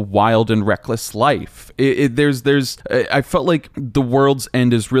live a wild and reckless life? I felt like The World's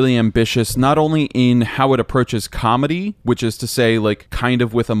End is really ambitious, not only in how it approaches comedy, which is to say like kind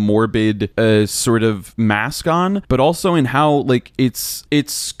of with a morbid sort of mask on, but also in how like its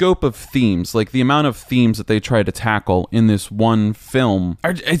scope of themes, like the amount of themes that they try to tackle in this one film.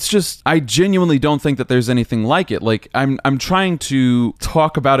 It's just, I genuinely don't think that there's anything like it. Like I'm trying to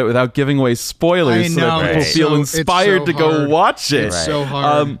talk about it without giving away spoilers, so that people feel inspired to go watch it. It's so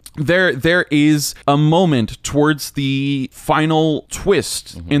hard. There is a moment towards the final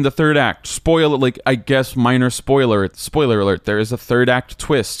twist in the 3rd act. Spoiler, like I guess minor spoiler alert. There is a 3rd act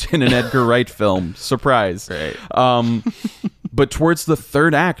twist in an Edgar Wright film. Surprise. Right. But towards the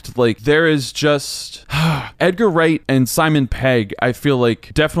 3rd act, like there is just Edgar Wright and Simon Pegg, I feel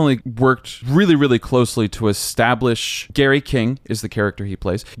like definitely worked really, really closely to establish Gary King is the character he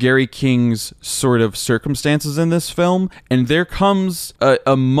plays. Gary King's sort of circumstances in this film. And there comes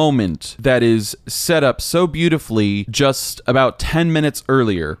a moment that is set up so beautifully just about 10 minutes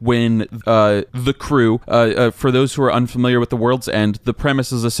earlier when the crew, for those who are unfamiliar with The World's End, the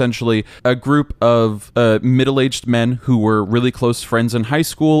premise is essentially a group of middle-aged men who were really really close friends in high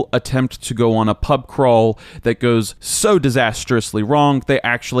school attempt to go on a pub crawl that goes so disastrously wrong, they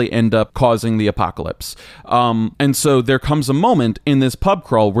actually end up causing the apocalypse. And so there comes a moment in this pub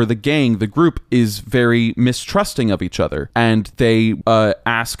crawl where the group is very mistrusting of each other, and they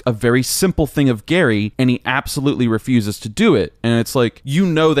ask a very simple thing of Gary, and he absolutely refuses to do it. And it's like, you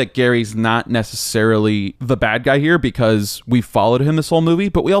know that Gary's not necessarily the bad guy here because we followed him this whole movie,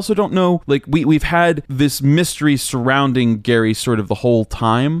 but we also don't know, like, we've had this mystery surrounding Gary sort of the whole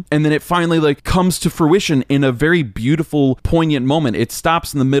time, and then it finally like comes to fruition in a very beautiful, poignant moment. It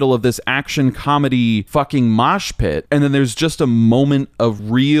stops in the middle of this action comedy fucking mosh pit, and then there's just a moment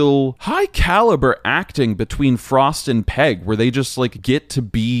of real high caliber acting between Frost and Peg where they just like get to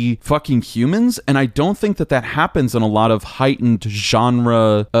be fucking humans, and I don't think that happens in a lot of heightened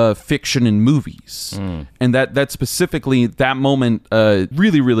genre fiction and movies. And that specifically, that moment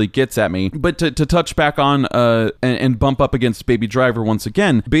really gets at me. But to touch back on and bump up against Baby Driver once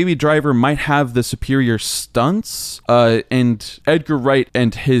again, Baby Driver might have the superior stunts, and Edgar Wright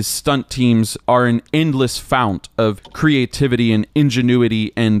and his stunt teams are an endless fount of creativity and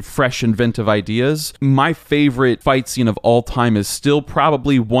ingenuity and fresh inventive ideas. My favorite fight scene of all time is still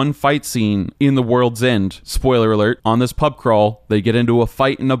probably one fight scene in The World's End. Spoiler alert, on this pub crawl, they get into a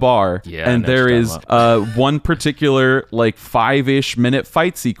fight in a bar, and there is one particular like 5-ish minute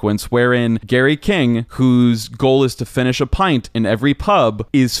fight sequence wherein Gary King, whose goal is to finish a pint in every pub,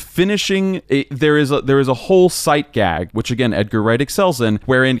 is finishing there is a whole sight gag, which again Edgar Wright excels in,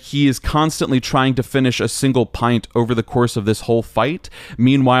 wherein he is constantly trying to finish a single pint over the course of this whole fight.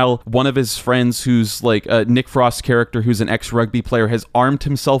 Meanwhile, one of his friends, who's like Nick Frost's character, who's an ex-rugby player, has armed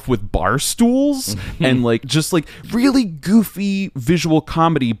himself with bar stools and like just like really goofy visual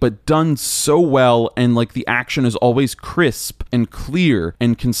comedy, but done so well, and like the action is always crisp and clear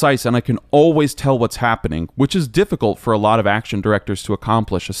and concise, and I can always tell what's happening, which is difficult for a lot of action directors to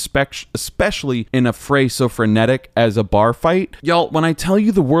accomplish, especially in a fray so frenetic as a bar fight. Y'all, when I tell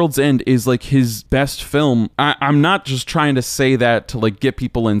you The World's End is like his best film, I'm not just trying to say that to like get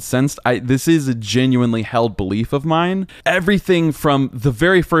people incensed. This is a genuinely held belief of mine. Everything from the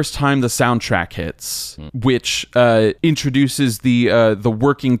very first time the soundtrack hits, which introduces the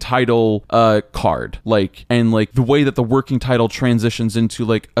working title card, like, and like the way that the working title transitions into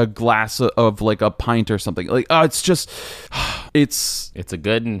like a glass of like a pint or something, like it's just it's a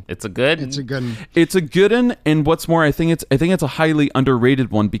good one. And what's more, I think it's a highly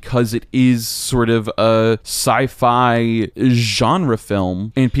underrated one because it is sort of a sci-fi genre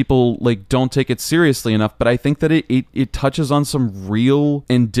film and people like don't take it seriously enough, but I think that it touches on some real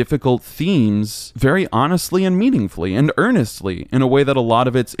and difficult themes very honestly and meaningfully and earnestly in a way that a lot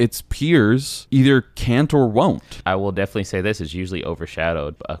of its peers either can't or won't. I will definitely say this is usually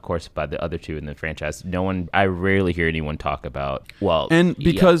overshadowed, of course, by the other two in the franchise. I rarely hear anyone talk about, and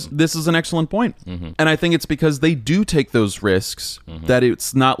because this is an excellent point. And I think it's because they do take those risks that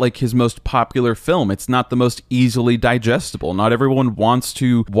it's not like his most popular film. It's not the most easily digestible. Not everyone wants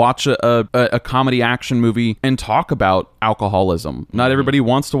to watch a comedy action movie and talk about alcoholism. Not everybody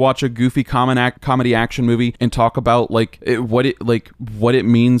wants to watch a goofy comedy action movie and talk about what it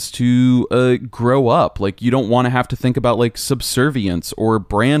means to grow up. Like, you don't want to have to think about like subservience or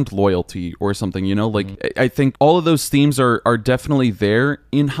brand loyalty or something, you know? Like, I think all of those themes are definitely there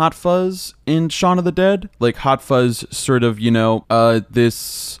in Hot Fuzz and Shaun of the Dead. Like, Hot Fuzz sort of, you know,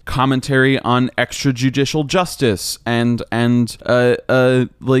 this commentary on extrajudicial justice and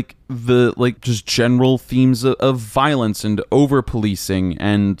like the just general themes of violence and over policing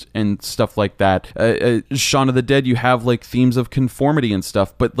and stuff like that. Shaun of the Dead, you have like themes of conformity and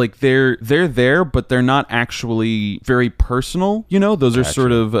stuff, but like they're there, but they're not actually very personal. You know, those are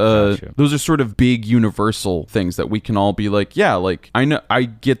sort of big universal things that we can all be like, yeah, like I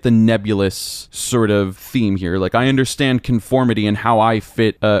get the nebulous sort of theme here. Like, I understand conformity and how I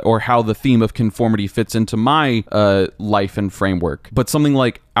fit, or how the theme of conformity fits into my life and framework. But something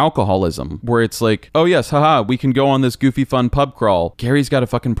like alcoholism, where it's like, oh yes, haha, we can go on this goofy fun pub crawl. Gary's got a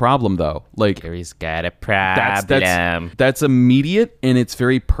fucking problem though. Like, Gary's got a problem. That's immediate and it's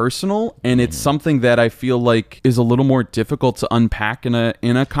very personal, and it's something that I feel like is a little more difficult to unpack in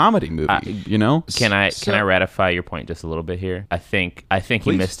a comedy movie. You know? Can I ratify your point just a little bit here? I think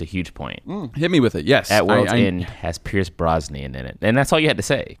you missed a huge point. Hit me with it. Yes. At World's End has Pierce Brosnan in it, and that's all you had to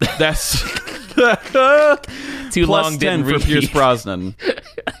say. That's too long. +10 for Pierce Brosnan.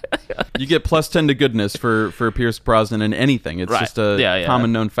 You get plus 10 to goodness for Pierce Brosnan in anything. It's just a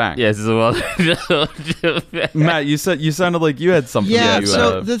common known fact. Yes, well. Matt, you sounded like you had something. Yeah,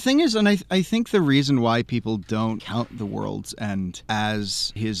 so the thing is, and I think the reason why people don't count The World's End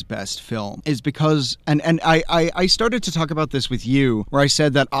as his best film is because, and I started to talk about this with you, where I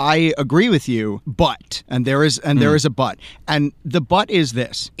said that I agree with you, but, and there is a but, and the but is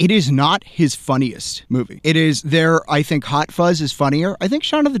this: it is not his funniest movie. It is I think Hot Fuzz is funnier. I think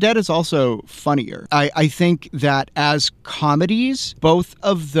Shaun of the Dead is also funnier. I think that as comedies, both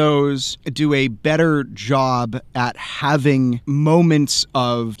of those do a better job at having moments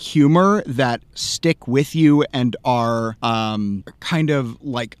of humor that stick with you and are kind of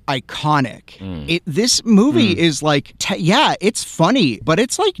like iconic. This movie is like, it's funny, but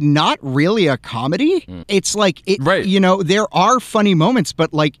it's like not really a comedy. It's like, there are funny moments,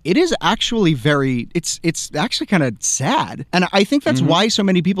 but like it is actually it's actually kind of sad. And I think that's why so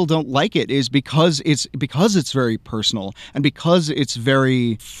many people don't like it, is because it's very personal and because it's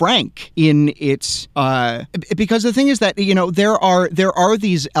very frank in its because the thing is that there are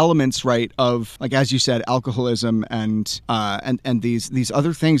these elements, right, of, like, as you said, alcoholism and these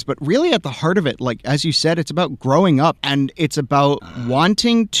other things, but really at the heart of it, like as you said, it's about growing up and it's about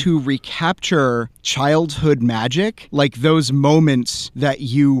wanting to recapture childhood magic, like those moments that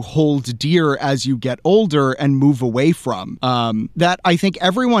you hold dear as you get older and move away from, that I think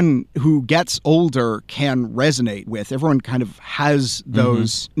everyone who gets older can resonate with. Everyone kind of has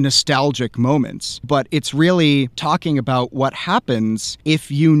those nostalgic moments, but it's really talking about what happens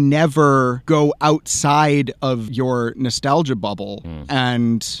if you never go outside of your nostalgia bubble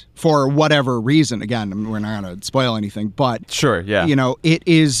and for whatever reason. Again, we're not going to spoil anything, but sure, yeah, it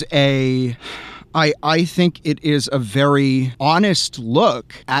is I think it is a very honest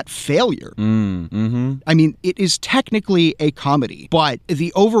look at failure. I mean, it is technically a comedy, but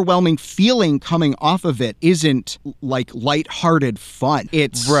the overwhelming feeling coming off of it isn't like lighthearted fun.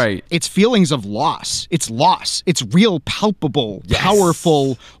 It's feelings of loss. It's loss. It's real, palpable,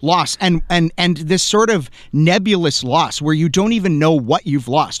 powerful loss, and this sort of nebulous loss where you don't even know what you've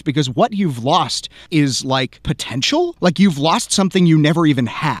lost, because what you've lost is like potential. Like you've lost something you never even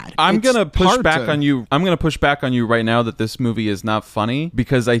had. I'm going to push back on you. I'm going to push back on you right now that this movie is not funny,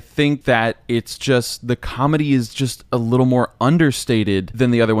 because I think that it's just, the comedy is just a little more understated than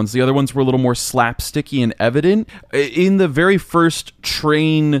the other ones. The other ones were a little more slapsticky and evident. In the very first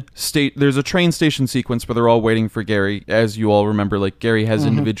there's a train station sequence where they're all waiting for Gary. As you all remember, like Gary has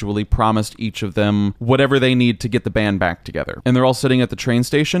individually promised each of them whatever they need to get the band back together. And they're all sitting at the train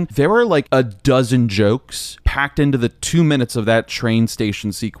station. There were like a dozen jokes packed into the 2 minutes of that train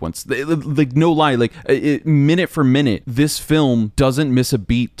station sequence. Like, no lie, like minute for minute, this film doesn't miss a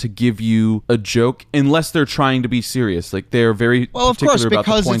beat to give you a joke unless they're trying to be serious. Like, they're very particular about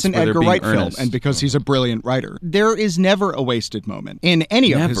the points where they're being earnest. Well, of course, because it's an Edgar Wright film and because he's a brilliant writer. There is never a wasted moment in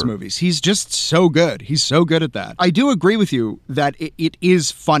any of his movies. He's just so good. He's so good at that. I do agree with you that it is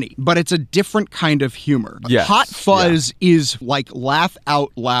funny, but it's a different kind of humor. Yes. Hot Fuzz is like laugh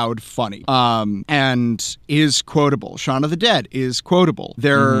out loud funny, and is quotable. Shaun of the Dead is quotable.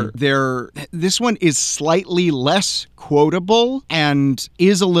 This one is slightly less quotable and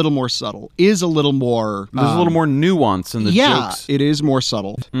is a little more subtle, is a little more... There's a little more nuance in the jokes. Yeah, it is more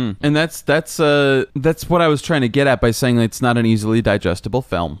subtle. And that's what I was trying to get at by saying that it's not an easily digestible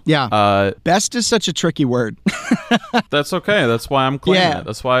film. Yeah. Best is such a tricky word. That's okay. That's why I'm claiming it.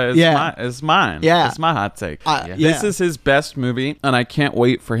 That's why it's mine. Yeah. It's my hot take. This is his best movie, and I can't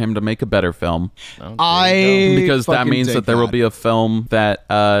wait for him to make a better film. Because that means that there will be a film that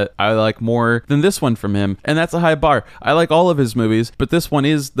I like more than this one from him, and that's a high bar. I like all of his movies, but this one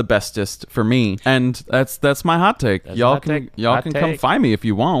is the bestest for me, and that's my hot take. Y'all can come find me if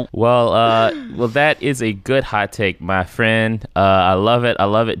you want. Well, that is a good hot take, my friend. I love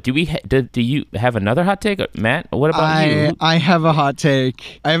it. Do you have another hot take, Matt? What about you? I have a hot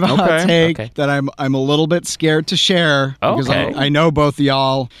take. I have a hot take that I'm a little bit scared to share because I know both of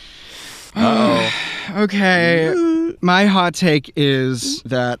y'all. Okay. My hot take is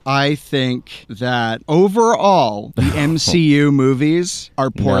that I think that overall the MCU movies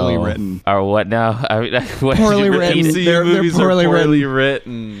are poorly written. Or what now? Poorly written. MCU movies are poorly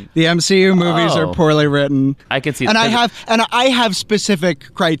written. The MCU movies are poorly written. I can see that. And I have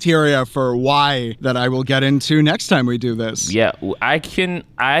specific criteria for why that I will get into next time we do this. Yeah, I can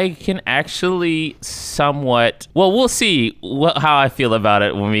actually somewhat. Well, we'll see how I feel about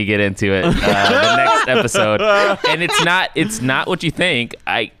it when we get into it the next episode. And it's not what you think.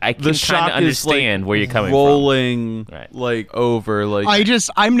 I can kind of understand where you're coming rolling, from. Right. like over, like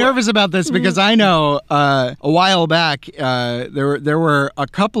I'm nervous about this because I know a while back there were a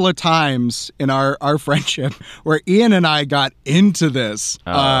couple of times in our friendship where Ian and I got into this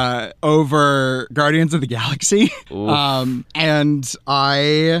over Guardians of the Galaxy, and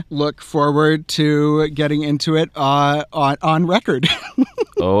I look forward to getting into it on record.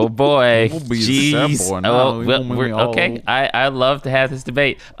 Oh boy. We'll be Jeez. simple now. We're okay. I love to have this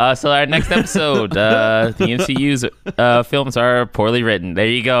debate. So our next episode, the MCU's films are poorly written. There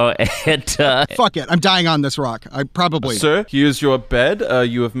you go. And Fuck it. I'm dying on this rock. I probably. Sir, here's your bed.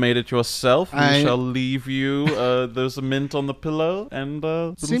 You have made it yourself. We I- shall leave you. There's a mint on the pillow, and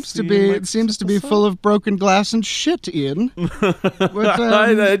Seems to be full of broken glass and shit, Ian. But,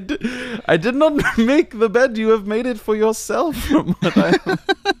 I did not make the bed. You have made it for yourself. From what I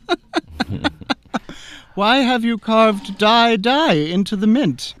why have you carved die into the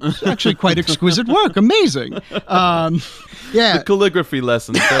mint? It's actually quite exquisite work. Amazing. Yeah. The calligraphy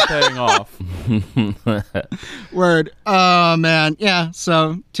lessons, they're paying off. Word. Oh man. Yeah.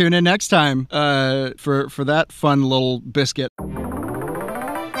 So tune in next time for that fun little biscuit.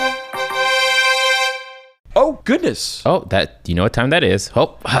 Oh, goodness. oh, that you know what time that is?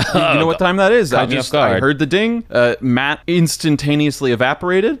 Oh, You know what time that is? Caught me off guard. I heard the ding. Matt instantaneously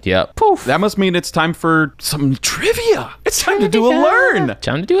evaporated. Yep. Poof. That must mean it's time for some trivia. It's time to do a learn.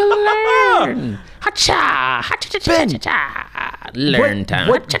 Time to do a learn. Ha-cha! Ha-cha-cha-cha-cha-cha. Learn time.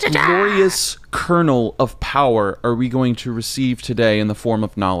 What Ha-cha-cha-cha. glorious kernel of power are we going to receive today in the form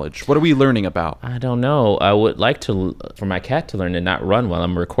of knowledge? What are we learning about? I don't know. I would like for my cat to learn to not run while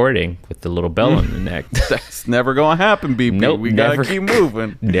I'm recording with the little bell on the neck. That's never going to happen, BP. Nope, we got to never. keep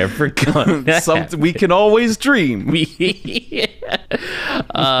moving. Never gonna. We can always dream. Yeah,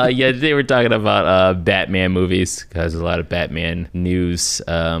 they were talking about Batman movies because there's a lot of Batman news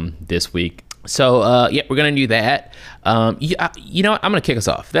this week. So, yeah, we're going to do that. You know what? I'm going to kick us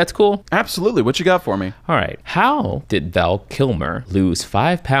off. That's cool? Absolutely. What you got for me? All right. How did Val Kilmer lose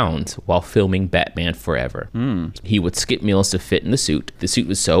 5 pounds while filming Batman Forever? He would skip meals to fit in the suit. The suit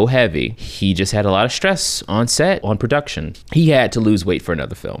was so heavy, he just had a lot of stress on set, on production. He had to lose weight for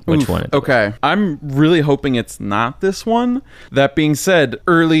another film. Which one? Okay. I'm really hoping it's not this one. That being said,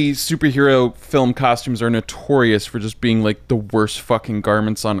 early superhero film costumes are notorious for just being like the worst fucking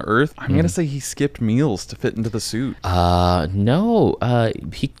garments on earth. I'm going to say he skipped meals to fit into the suit. No.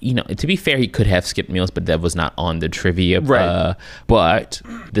 He, to be fair, he could have skipped meals, but that was not on the trivia. Right. But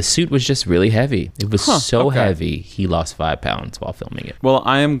the suit was just really heavy. It was so okay. heavy. He lost 5 pounds while filming it. Well,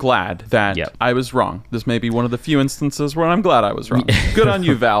 I am glad that I was wrong. This may be one of the few instances where I'm glad I was wrong. Good on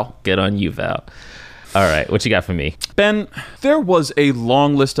you, Val. Good on you, Val. All right, what you got for me? Ben, there was a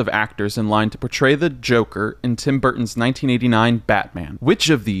long list of actors in line to portray the Joker in Tim Burton's 1989 Batman. Which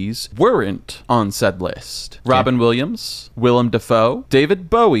of these weren't on said list? Robin Williams, Willem Dafoe, David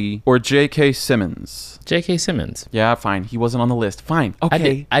Bowie, or J.K. Simmons? J.K. Simmons. Yeah, fine. He wasn't on the list. Fine.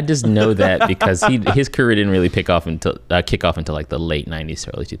 Okay. I just know that because his career didn't really kick off until like the late 90s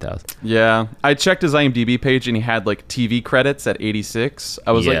to early 2000s. Yeah. I checked his IMDb page and he had like TV credits at 86.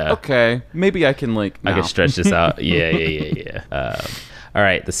 I was like, okay, maybe I can like I can stretch this out. Yeah. All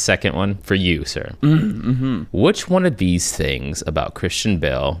right, the second one for you, sir. Which one of these things about Christian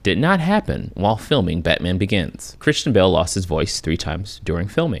Bale did not happen while filming Batman Begins? Christian Bale lost his voice 3 times during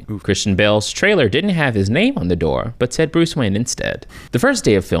filming. Christian Bale's trailer didn't have his name on the door, but said Bruce Wayne instead. The first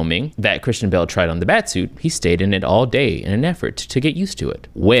day of filming that Christian Bale tried on the Batsuit, he stayed in it all day in an effort to get used to it.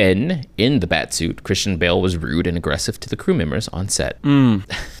 When in the Batsuit, Christian Bale was rude and aggressive to the crew members on set.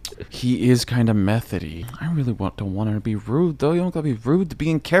 He is kind of methody. I really don't want him to be rude, though. You don't gotta be rude to be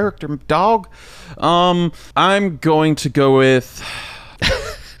in character, dog. I'm going to go with...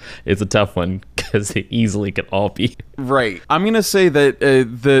 It's a tough one because it easily could all be right. I'm gonna say that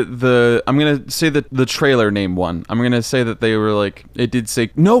the trailer name won. I'm gonna say that they were like, it did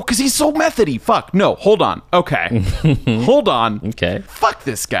say no because he's so methody. Fuck no. Hold on. Okay. Hold on. Okay. Fuck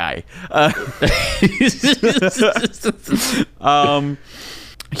this guy.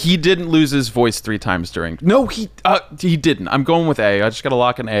 He didn't lose his voice 3 times during. No, he didn't. I'm going with A. I just gotta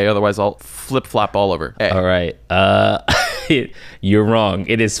lock an A, otherwise I'll flip flop all over. A. All right. You're wrong.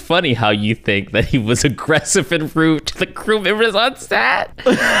 It is funny how you think that he was aggressive and rude to the crew members on set.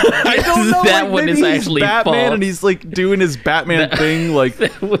 I don't know. That like, one maybe is he's actually Batman, false. and he's like doing his Batman thing, like.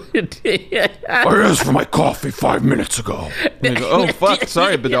 I asked for my coffee 5 minutes ago. And I go, oh fuck!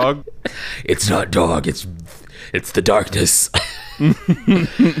 Sorry, the dog. It's not dog. It's the darkness.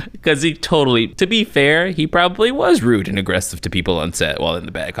 Because he totally, to be fair, he probably was rude and aggressive to people on set while in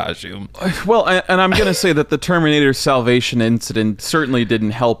the bad costume. Well, and I'm going to say that the Terminator Salvation incident certainly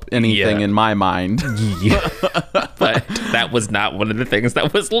didn't help anything in my mind. Yeah. But that was not one of the things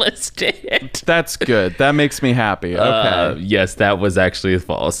that was listed. That's good. That makes me happy. Okay. Yes, that was actually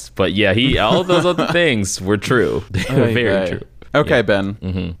false. But yeah, all those other things were true. They were very true. Okay, yeah.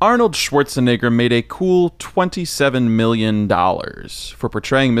 Ben. Arnold Schwarzenegger made a cool $27 million for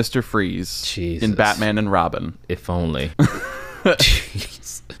portraying Mr. Freeze in Batman and Robin. If only.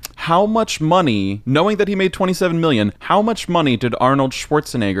 Jeez. How much money, knowing that he made $27 million, how much money did Arnold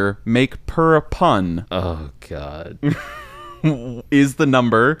Schwarzenegger make per pun? Oh, God. Is the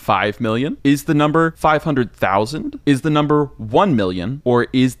number 5 million? Is the number 500,000? Is the number 1 million? Or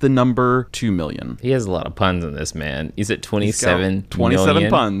is the number 2 million? He has a lot of puns in this, man. Is it 27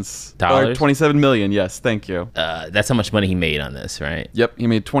 million? Puns. Dollars? 27 million, yes, thank you. That's how much money he made on this, right? Yep, he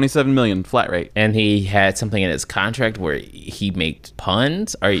made 27 million flat rate. And he had something in his contract where he made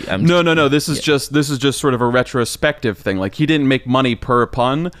puns? No. This is just sort of a retrospective thing. Like, he didn't make money per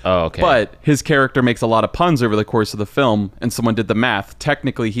pun. Oh, okay. But his character makes a lot of puns over the course of the film, and someone did the math.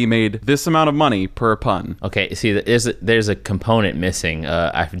 Technically, he made this amount of money per pun. Okay, see, there's a component missing.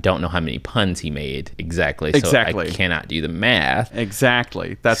 I don't know how many puns he made exactly. So I cannot do the math.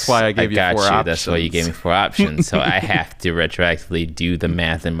 Exactly. That's why I gave you 4 options. That's why you gave me 4 options. So I have to retroactively do the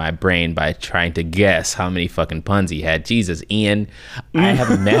math in my brain by trying to guess how many fucking puns he had. Jesus, Ian, I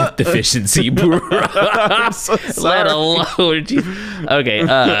have a math deficiency, bro. I'm so sorry. Let alone,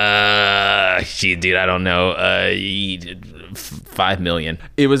 okay. Shit, dude, I don't know. 5 million.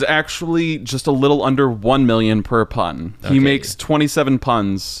 It was actually just a little under 1 million per pun. He makes 27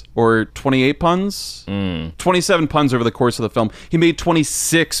 puns or 28 puns. 27 puns over the course of the film. He made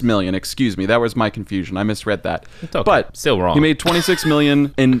 26 million. Excuse me, that was my confusion. I misread that. Okay. But still wrong. He made 26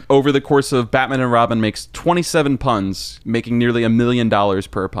 million, and over the course of Batman and Robin makes 27 puns, making nearly $1 million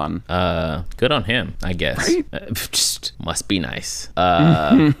per pun. Good on him, I guess. Right? Just must be nice.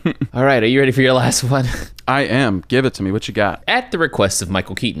 All right, are you ready for your last one? I am. Give it to me. What you got? At the request of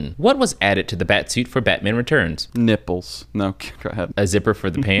Michael Keaton, what was added to the Batsuit for Batman Returns? Nipples. No, go ahead. A zipper for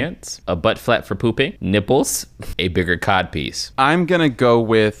the pants, a butt flap for pooping, nipples, a bigger codpiece. I'm gonna go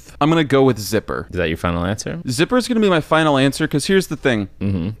with zipper. Is that your final answer? Zipper is gonna be my final answer because here's the thing.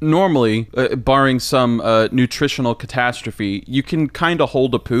 Normally, barring some nutritional catastrophe, you can kind of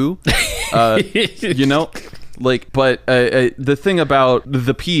hold a poo. You know. Like, but the thing about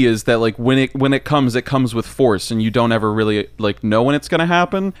the pee is that, like, when it comes with force, and you don't ever really, like, know when it's gonna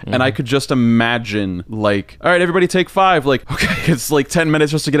happen. And I could just imagine, like, all right, everybody take 5. Like, okay, it's like 10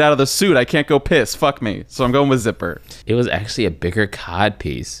 minutes just to get out of the suit. I can't go piss. Fuck me. So I'm going with zipper. It was actually a bigger cod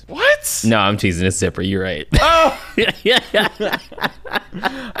piece. What? No, I'm teasing. It's zipper. You're right. Oh.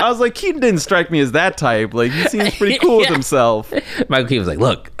 I was like, Keaton didn't strike me as that type. Like, he seems pretty cool with himself. Michael Keaton was like,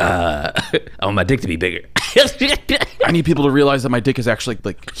 look, I want my dick to be bigger. I need people to realize that my dick is actually,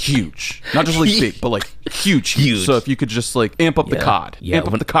 like, huge. Not just, like, big, but, like, huge. So if you could just, like, amp up the cod.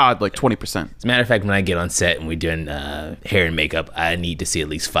 Amp up the cod, like, 20%. As a matter of fact, when I get on set and we're doing hair and makeup, I need to see at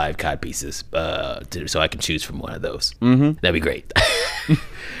least 5 cod pieces so I can choose from one of those. That'd be great.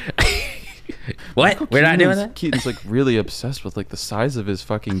 What? We're not doing that? Keaton's like really obsessed with like the size of his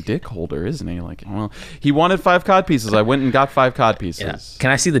fucking dick holder, isn't he? Like, well, he wanted 5 cod pieces. I went and got 5 cod pieces. Yeah.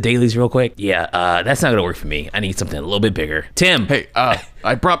 Can I see the dailies real quick? Yeah, that's not gonna work for me. I need something a little bit bigger. Tim. Hey,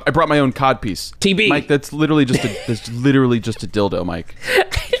 I brought my own cod piece. TB. Mike, that's literally just a dildo, Mike.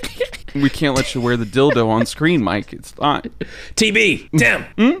 We can't let you wear the dildo on screen, Mike. It's not. TB.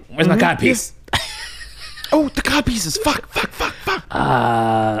 Tim. Where's my cod piece? Oh, the cod pieces. Fuck.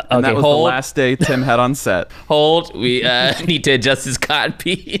 Okay, and that was the last day Tim had on set. Hold. We need to adjust his cod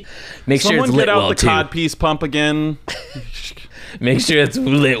piece. Make sure it's lit well, too. Someone get out the cod piece pump again. Make sure it's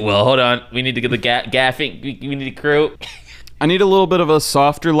lit well. Hold on. We need to get the gaffing. We need a crew. I need a little bit of a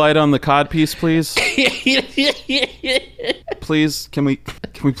softer light on the cod piece, please. Please, can we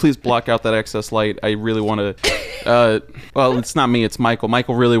please block out that excess light? I really want to. Well, it's not me. It's Michael.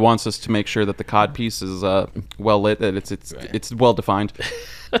 Michael really wants us to make sure that the cod piece is well lit. That it's well defined.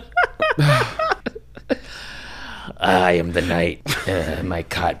 I am the knight. My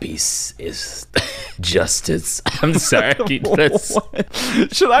cod piece is Justice. I'm sorry.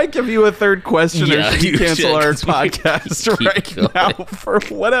 Should I give you a third question, or should you we cancel should. our podcast right going. now for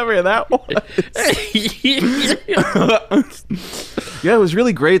whatever that was? Yeah, it was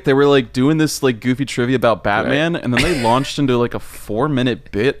really great. They were like doing this like goofy trivia about Batman, and then they launched into like a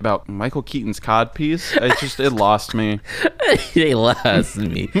 4-minute bit about Michael Keaton's codpiece. It lost me. They lost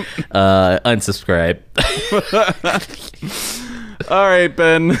me. Unsubscribe. All right,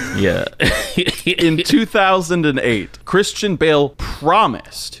 Ben. Yeah. In 2008, Christian Bale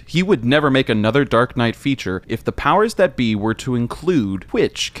promised he would never make another Dark Knight feature if the powers that be were to include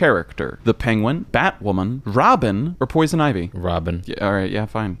which character? The Penguin, Batwoman, Robin, or Poison Ivy? Robin. Yeah, all right, yeah,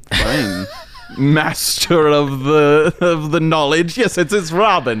 fine. Master of the knowledge. Yes, it's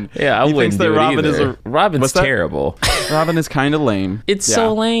Robin. Yeah, I he wouldn't thinks that do it Robin either. is Robin's What's that? terrible. Robin is kind of lame. It's Yeah.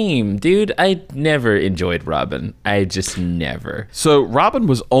 so lame, dude. I never enjoyed Robin. I just never. So Robin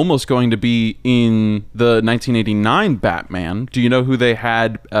was almost going to be in the 1989 Batman. Do you know who they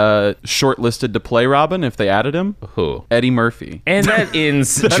had shortlisted to play Robin if they added him? Who? Eddie Murphy. And that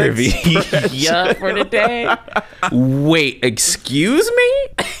ends trivia for today. Wait, excuse me?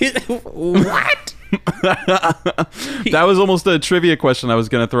 What? That was almost a trivia question I was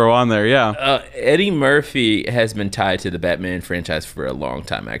going to throw on there. Yeah. Eddie Murphy has been tied to the Batman franchise for a long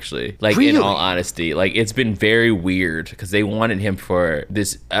time, actually. Like, Really? in all honesty, like, it's been very weird because they wanted him for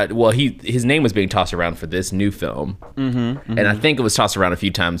this. His name was being tossed around for this new film, and I think it was tossed around a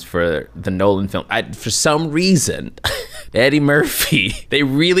few times for the Nolan film. For some reason, Eddie Murphy, they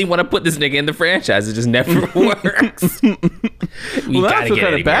really want to put this nigga in the franchise. It just never works. Well, I feel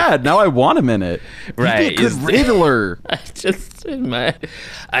kind of bad. Now I want him in it. Right. He'd be a good Riddler.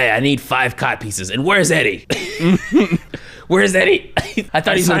 I need 5 cod pieces. And where's Eddie? Where's Eddie? I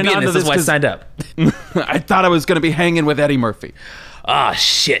thought he was going to be in this. That's why I signed up. I thought I was going to be hanging with Eddie Murphy. Oh,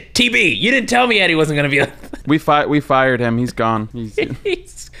 shit. TB, you didn't tell me Eddie wasn't going to be... We fired him. He's gone.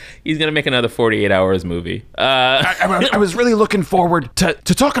 He's going to make another 48 Hours movie. I was really looking forward to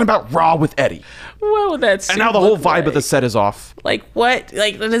talking about Raw with Eddie. Well, that's... And now the whole vibe of the set is off. Like, what?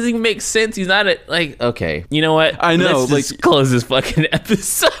 Like, that doesn't even make sense. He's not okay. You know what? I know, Let's just close this fucking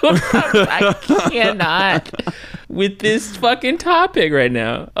episode. I cannot with this fucking topic right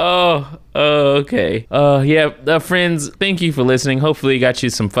now. Oh, okay. Yeah, friends, thank you for listening. Hopefully, got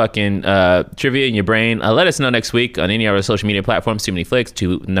you some fucking trivia in your brain. Let us know next week on any of our social media platforms. Too Many Flicks,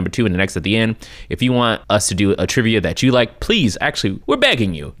 number 2 and the next at the end. If you want us to do a trivia that you like, please, actually, we're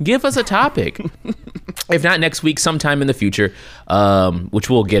begging you, give us a topic. If not next week, sometime in the future, which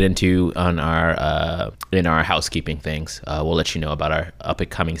we'll get into on our in our housekeeping things. We'll let you know about our up and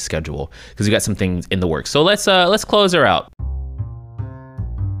coming schedule because we got some things in the works. So let's close her out.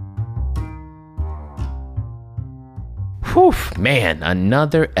 Whew, man,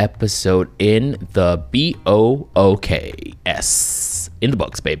 another episode in the BOOKS. In the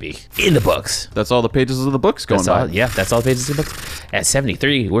books, baby. In the books. That's all the pages of the books going by. That's all the pages of the books. At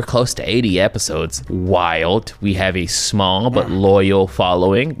 73, we're close to 80 episodes. Wild. We have a small but loyal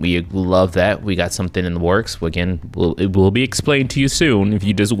following. We love that. We got something in the works. Again, it will be explained to you soon if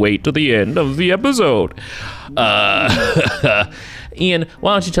you just wait till the end of the episode. Ian,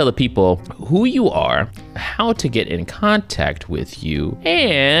 why don't you tell the people who you are, how to get in contact with you,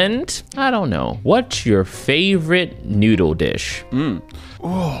 and, I don't know, what's your favorite noodle dish?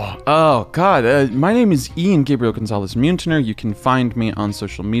 Oh, God. My name is Ian Gabriel Gonzalez Muntener. You can find me on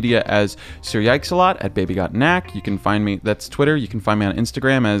social media as Sir Yikesalot at BabyGotKnack. You can find me, that's Twitter. You can find me on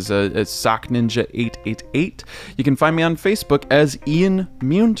Instagram as SockNinja888. You can find me on Facebook as Ian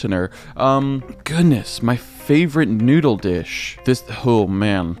Muntener. Goodness, my favorite noodle dish. Oh,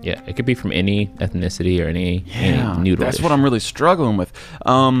 man. Yeah, it could be from any ethnicity or any noodle That's dish. what I'm really struggling with.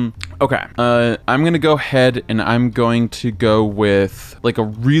 Okay. I'm going to go ahead and I'm going to go with like a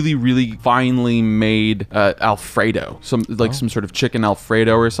really, really finely made Alfredo. Some sort of chicken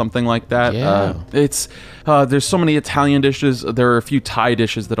Alfredo or something like that. Yeah. There's so many Italian dishes. There are a few Thai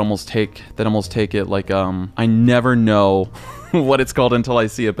dishes that almost take it. Like I never know what it's called until I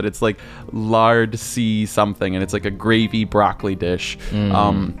see it, but it's like lard sea something, and it's like a gravy broccoli dish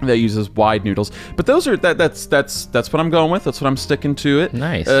that uses wide noodles. But that's what I'm going with. That's what I'm sticking to it.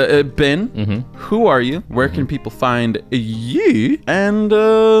 Nice. Ben, who are you? Where can people find you? And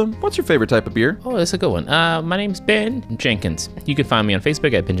what's your favorite type of beer? Oh, that's a good one. My name's Ben Jenkins. You can find me on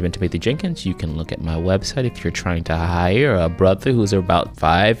Facebook at Benjamin Timothy Jenkins. You can look at my website if you're trying to hire a brother who's about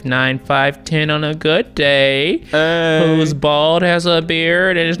 5'9", 5'10" on a good day, who's bald bald, has a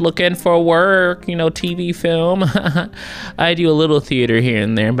beard, and is looking for work, TV, film. I do a little theater here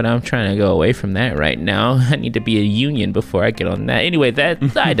and there, but I'm trying to go away from that right now. I need to be a union before I get on that. Anyway,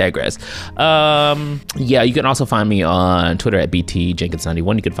 I digress. Yeah, you can also find me on Twitter at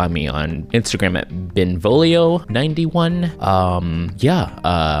BTJenkins91. You can find me on Instagram at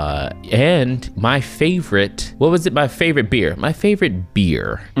Benvolio91. And my favorite, what was it? My favorite beer. My favorite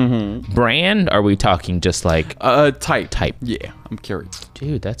beer. Mm-hmm. Brand? Are we talking just like type? Yeah, I'm curious.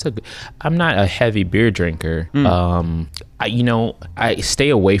 Dude, I'm not a heavy beer drinker. I stay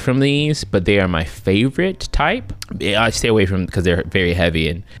away from these, but they are my favorite type. I stay away from because they're very heavy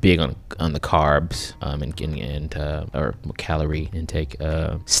and big on the carbs or calorie intake.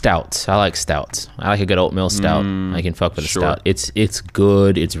 Stouts. I like stouts. I like a good oatmeal stout. I can fuck with a stout. It's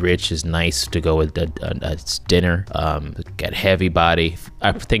good. It's rich. It's nice to go with a dinner. Got heavy body.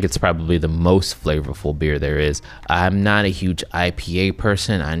 I think it's probably the most flavorful beer there is. I'm not a huge IPA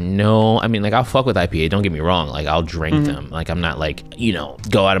person. I know. I mean, like, I'll fuck with IPA. Don't get me wrong. Like, I'll drink them. Like, I'm not like,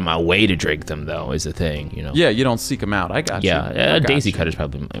 go out of my way to drink them, though, is the thing, Yeah, you don't seek them out. I got you. Yeah, Daisy Cut is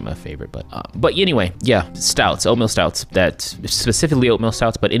probably my favorite. But anyway, yeah, stouts, oatmeal stouts. That's specifically oatmeal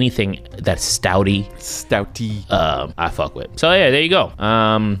stouts, but anything that's stouty, I fuck with. So yeah, there you go.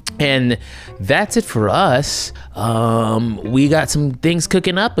 And that's it for us. We got some things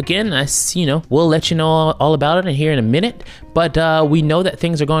cooking up again. We'll let you know all about it here in a minute. But we know that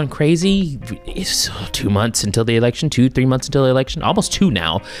things are going crazy. It's 2 months until the election, 3 months until the election, almost 2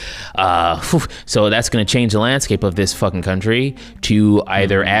 now. So that's going to change the landscape of this fucking country to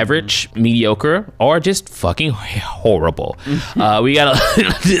either average, mediocre, or just fucking horrible. We got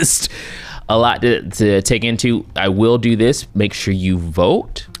a lot to take into. I will do this. Make sure you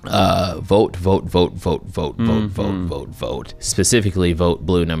vote. Vote. Specifically, vote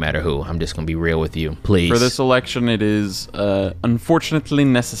blue no matter who. I'm just going to be real with you. Please. For this election, it is unfortunately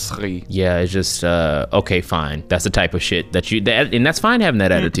necessary. Yeah, it's just, okay, fine. That's the type of shit and that's fine having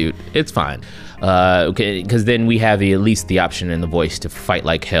that attitude. It's fine. Okay, because then we have at least the option and the voice to fight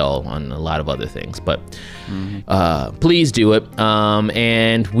like hell on a lot of other things. But please do it.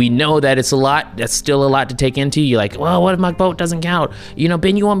 And we know that it's a lot. That's still a lot to take into. You're like, well, what if my vote doesn't count?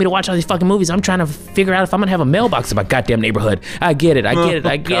 Ben, you want me to watch all these fucking movies? I'm trying to figure out if I'm gonna have a mailbox in my goddamn neighborhood. I get it.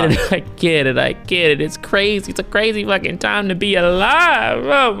 It's crazy. It's a crazy fucking time to be alive.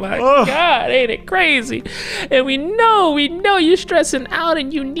 Oh my God, ain't it crazy? And we know you're stressing out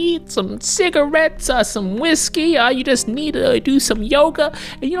and you need some cigarettes or some whiskey, or you just need to do some yoga,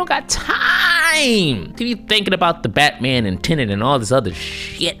 and you don't got time to be thinking about the Batman and Tenet and all this other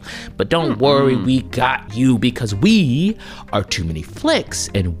shit. But don't worry, we got you, because we are Too Many Flicks,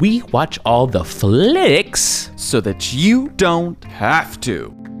 and we watch all the flicks so that you don't have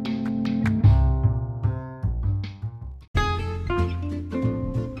to.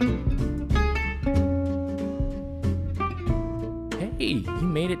 Hey, you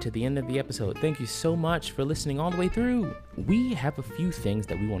made it to the end of the episode. Thank you so much for listening all the way through. We have a few things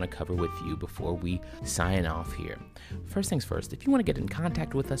that we want to cover with you before we sign off here. First things first, if you want to get in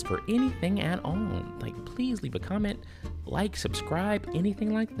contact with us for anything at all, please leave a comment, subscribe,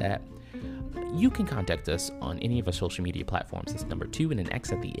 anything like that. You can contact us on any of our social media platforms. It's number 2 and an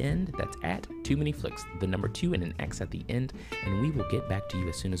X at the end. That's at Too Many Flicks. The number 2 and an X at the end, and we will get back to you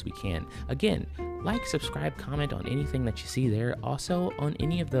as soon as we can. Again, subscribe, comment on anything that you see there. Also, on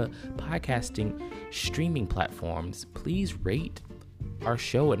any of the podcasting streaming platforms, please rate our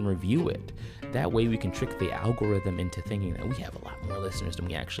show and review it. That way we can trick the algorithm into thinking that we have a lot more listeners than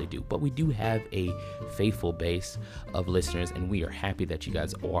we actually do. But we do have a faithful base of listeners, and we are happy that you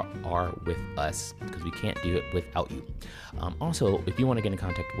guys are with us, because we can't do it without you. Also, if you want to get in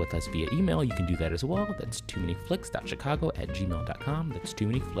contact with us via email, you can do that as well. That's toomanyflicks.chicago@gmail.com. That's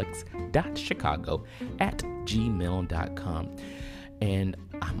toomanyflicks.chicago@gmail.com. And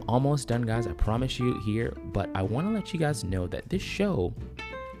I'm almost done, guys. I promise you here. But I want to let you guys know that this show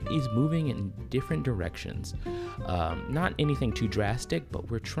is moving in different directions. Not anything too drastic, but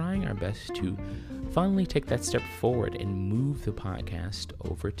we're trying our best to finally take that step forward and move the podcast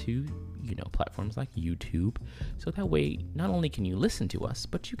over to, platforms like YouTube. So that way, not only can you listen to us,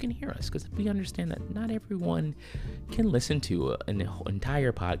 but you can hear us, because we understand that not everyone can listen to an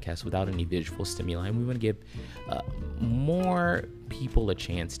entire podcast without any visual stimuli. And we want to give more people a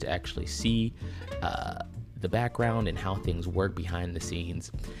chance to actually see the background and how things work behind the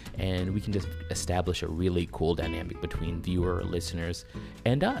scenes, and we can just establish a really cool dynamic between viewer, listeners,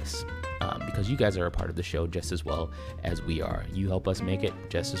 and us, because you guys are a part of the show just as well as we are. You help us make it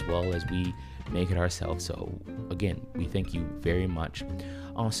just as well as we make it ourselves. So again, we thank you very much.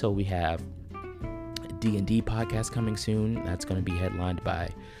 Also, we have D&D podcast coming soon. That's going to be headlined by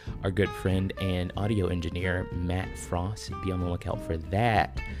our good friend and audio engineer, Matt Frost. Be on the lookout for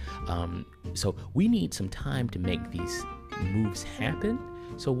that. So we need some time to make these moves happen.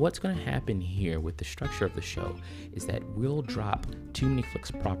 So what's going to happen here with the structure of the show is that we'll drop Too Many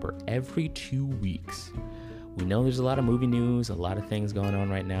Flicks proper every 2 weeks. We know there's a lot of movie news, a lot of things going on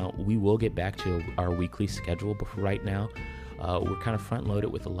right now. We will get back to our weekly schedule, but for right now, we're kind of front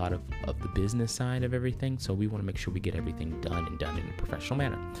loaded with a lot of the business side of everything. So we want to make sure we get everything done in a professional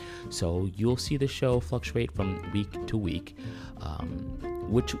manner. So you'll see the show fluctuate from week to week,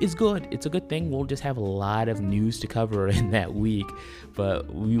 which is good. It's a good thing. We'll just have a lot of news to cover in that week,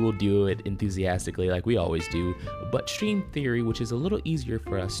 but we will do it enthusiastically like we always do. But Stream Theory, which is a little easier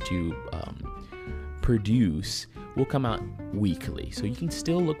for us to produce, will come out weekly. So you can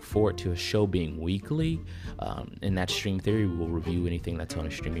still look forward to a show being weekly. In that Stream Theory, we'll review anything that's on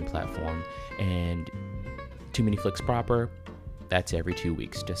a streaming platform. And Too Many Flicks proper, that's every 2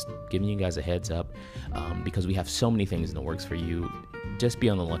 weeks. Just giving you guys a heads up, because we have so many things in the works for you. Just be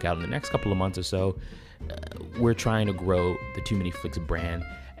on the lookout. In the next couple of months or so, we're trying to grow the Too Many Flicks brand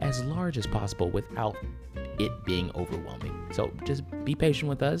as large as possible without it being overwhelming. So just be patient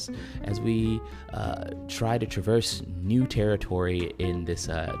with us as we try to traverse new territory in this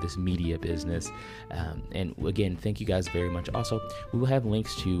media business. And again, thank you guys very much. Also, we will have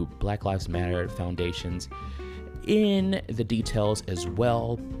links to Black Lives Matter foundations in the details as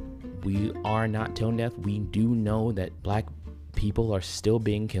well. We are not tone deaf. We do know that Black people are still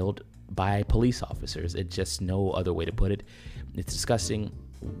being killed by police officers. It's just no other way to put it. It's disgusting.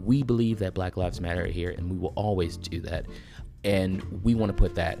 We believe that Black Lives Matter here, and we will always do that. And we want to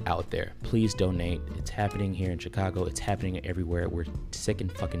put that out there. Please donate. It's happening here in Chicago. It's happening everywhere. We're sick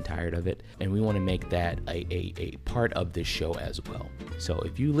and fucking tired of it. And we want to make that a part of this show as well. So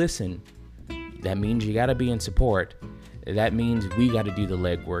if you listen, that means you got to be in support. That means we got to do the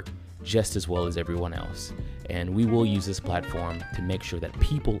legwork just as well as everyone else. And we will use this platform to make sure that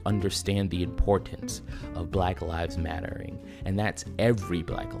people understand the importance of Black Lives Mattering. And that's every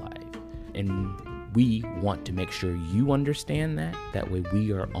Black life. And we want to make sure you understand that. That way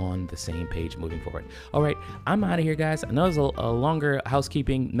we are on the same page moving forward. All right, I'm out of here, guys. I know it's a longer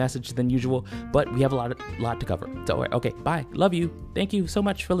housekeeping message than usual, but we have a lot to cover. So, okay, bye. Love you. Thank you so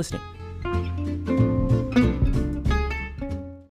much for listening.